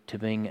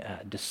being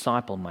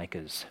disciple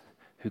makers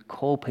who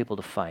call people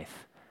to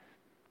faith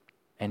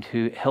and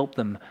who help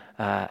them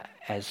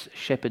as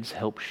shepherds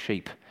help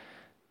sheep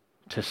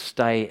to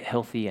stay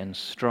healthy and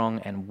strong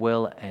and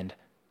well and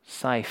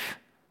safe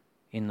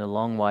in the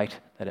long wait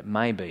that it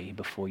may be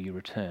before you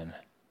return.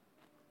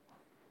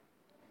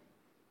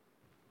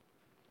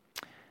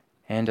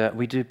 And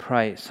we do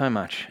pray so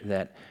much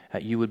that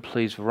you would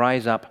please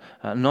raise up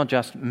not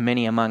just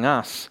many among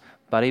us,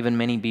 but even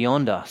many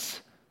beyond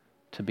us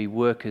to be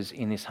workers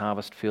in this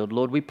harvest field.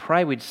 Lord, we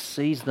pray we'd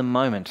seize the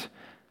moment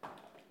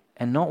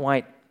and not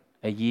wait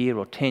a year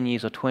or 10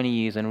 years or 20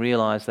 years and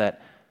realise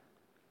that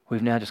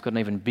we've now just got an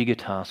even bigger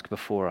task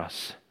before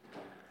us.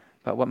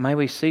 But may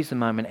we seize the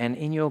moment, and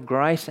in your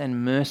grace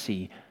and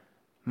mercy,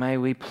 may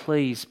we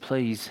please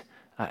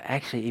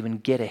actually even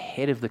get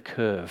ahead of the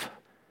curve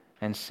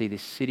and see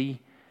this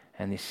city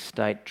and this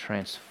state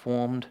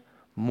transformed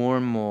more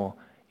and more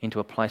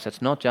into a place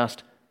that's not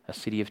just a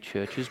city of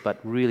churches, but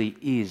really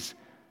is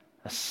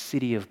a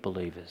city of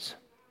believers,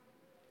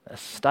 a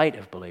state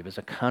of believers,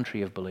 a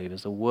country of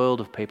believers, a world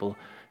of people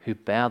who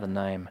bow the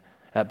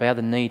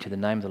knee to the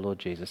name of the Lord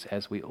Jesus,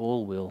 as we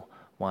all will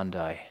one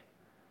day.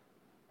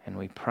 And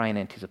we pray in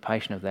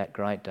anticipation of that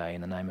great day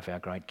in the name of our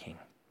great King.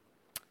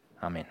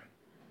 Amen.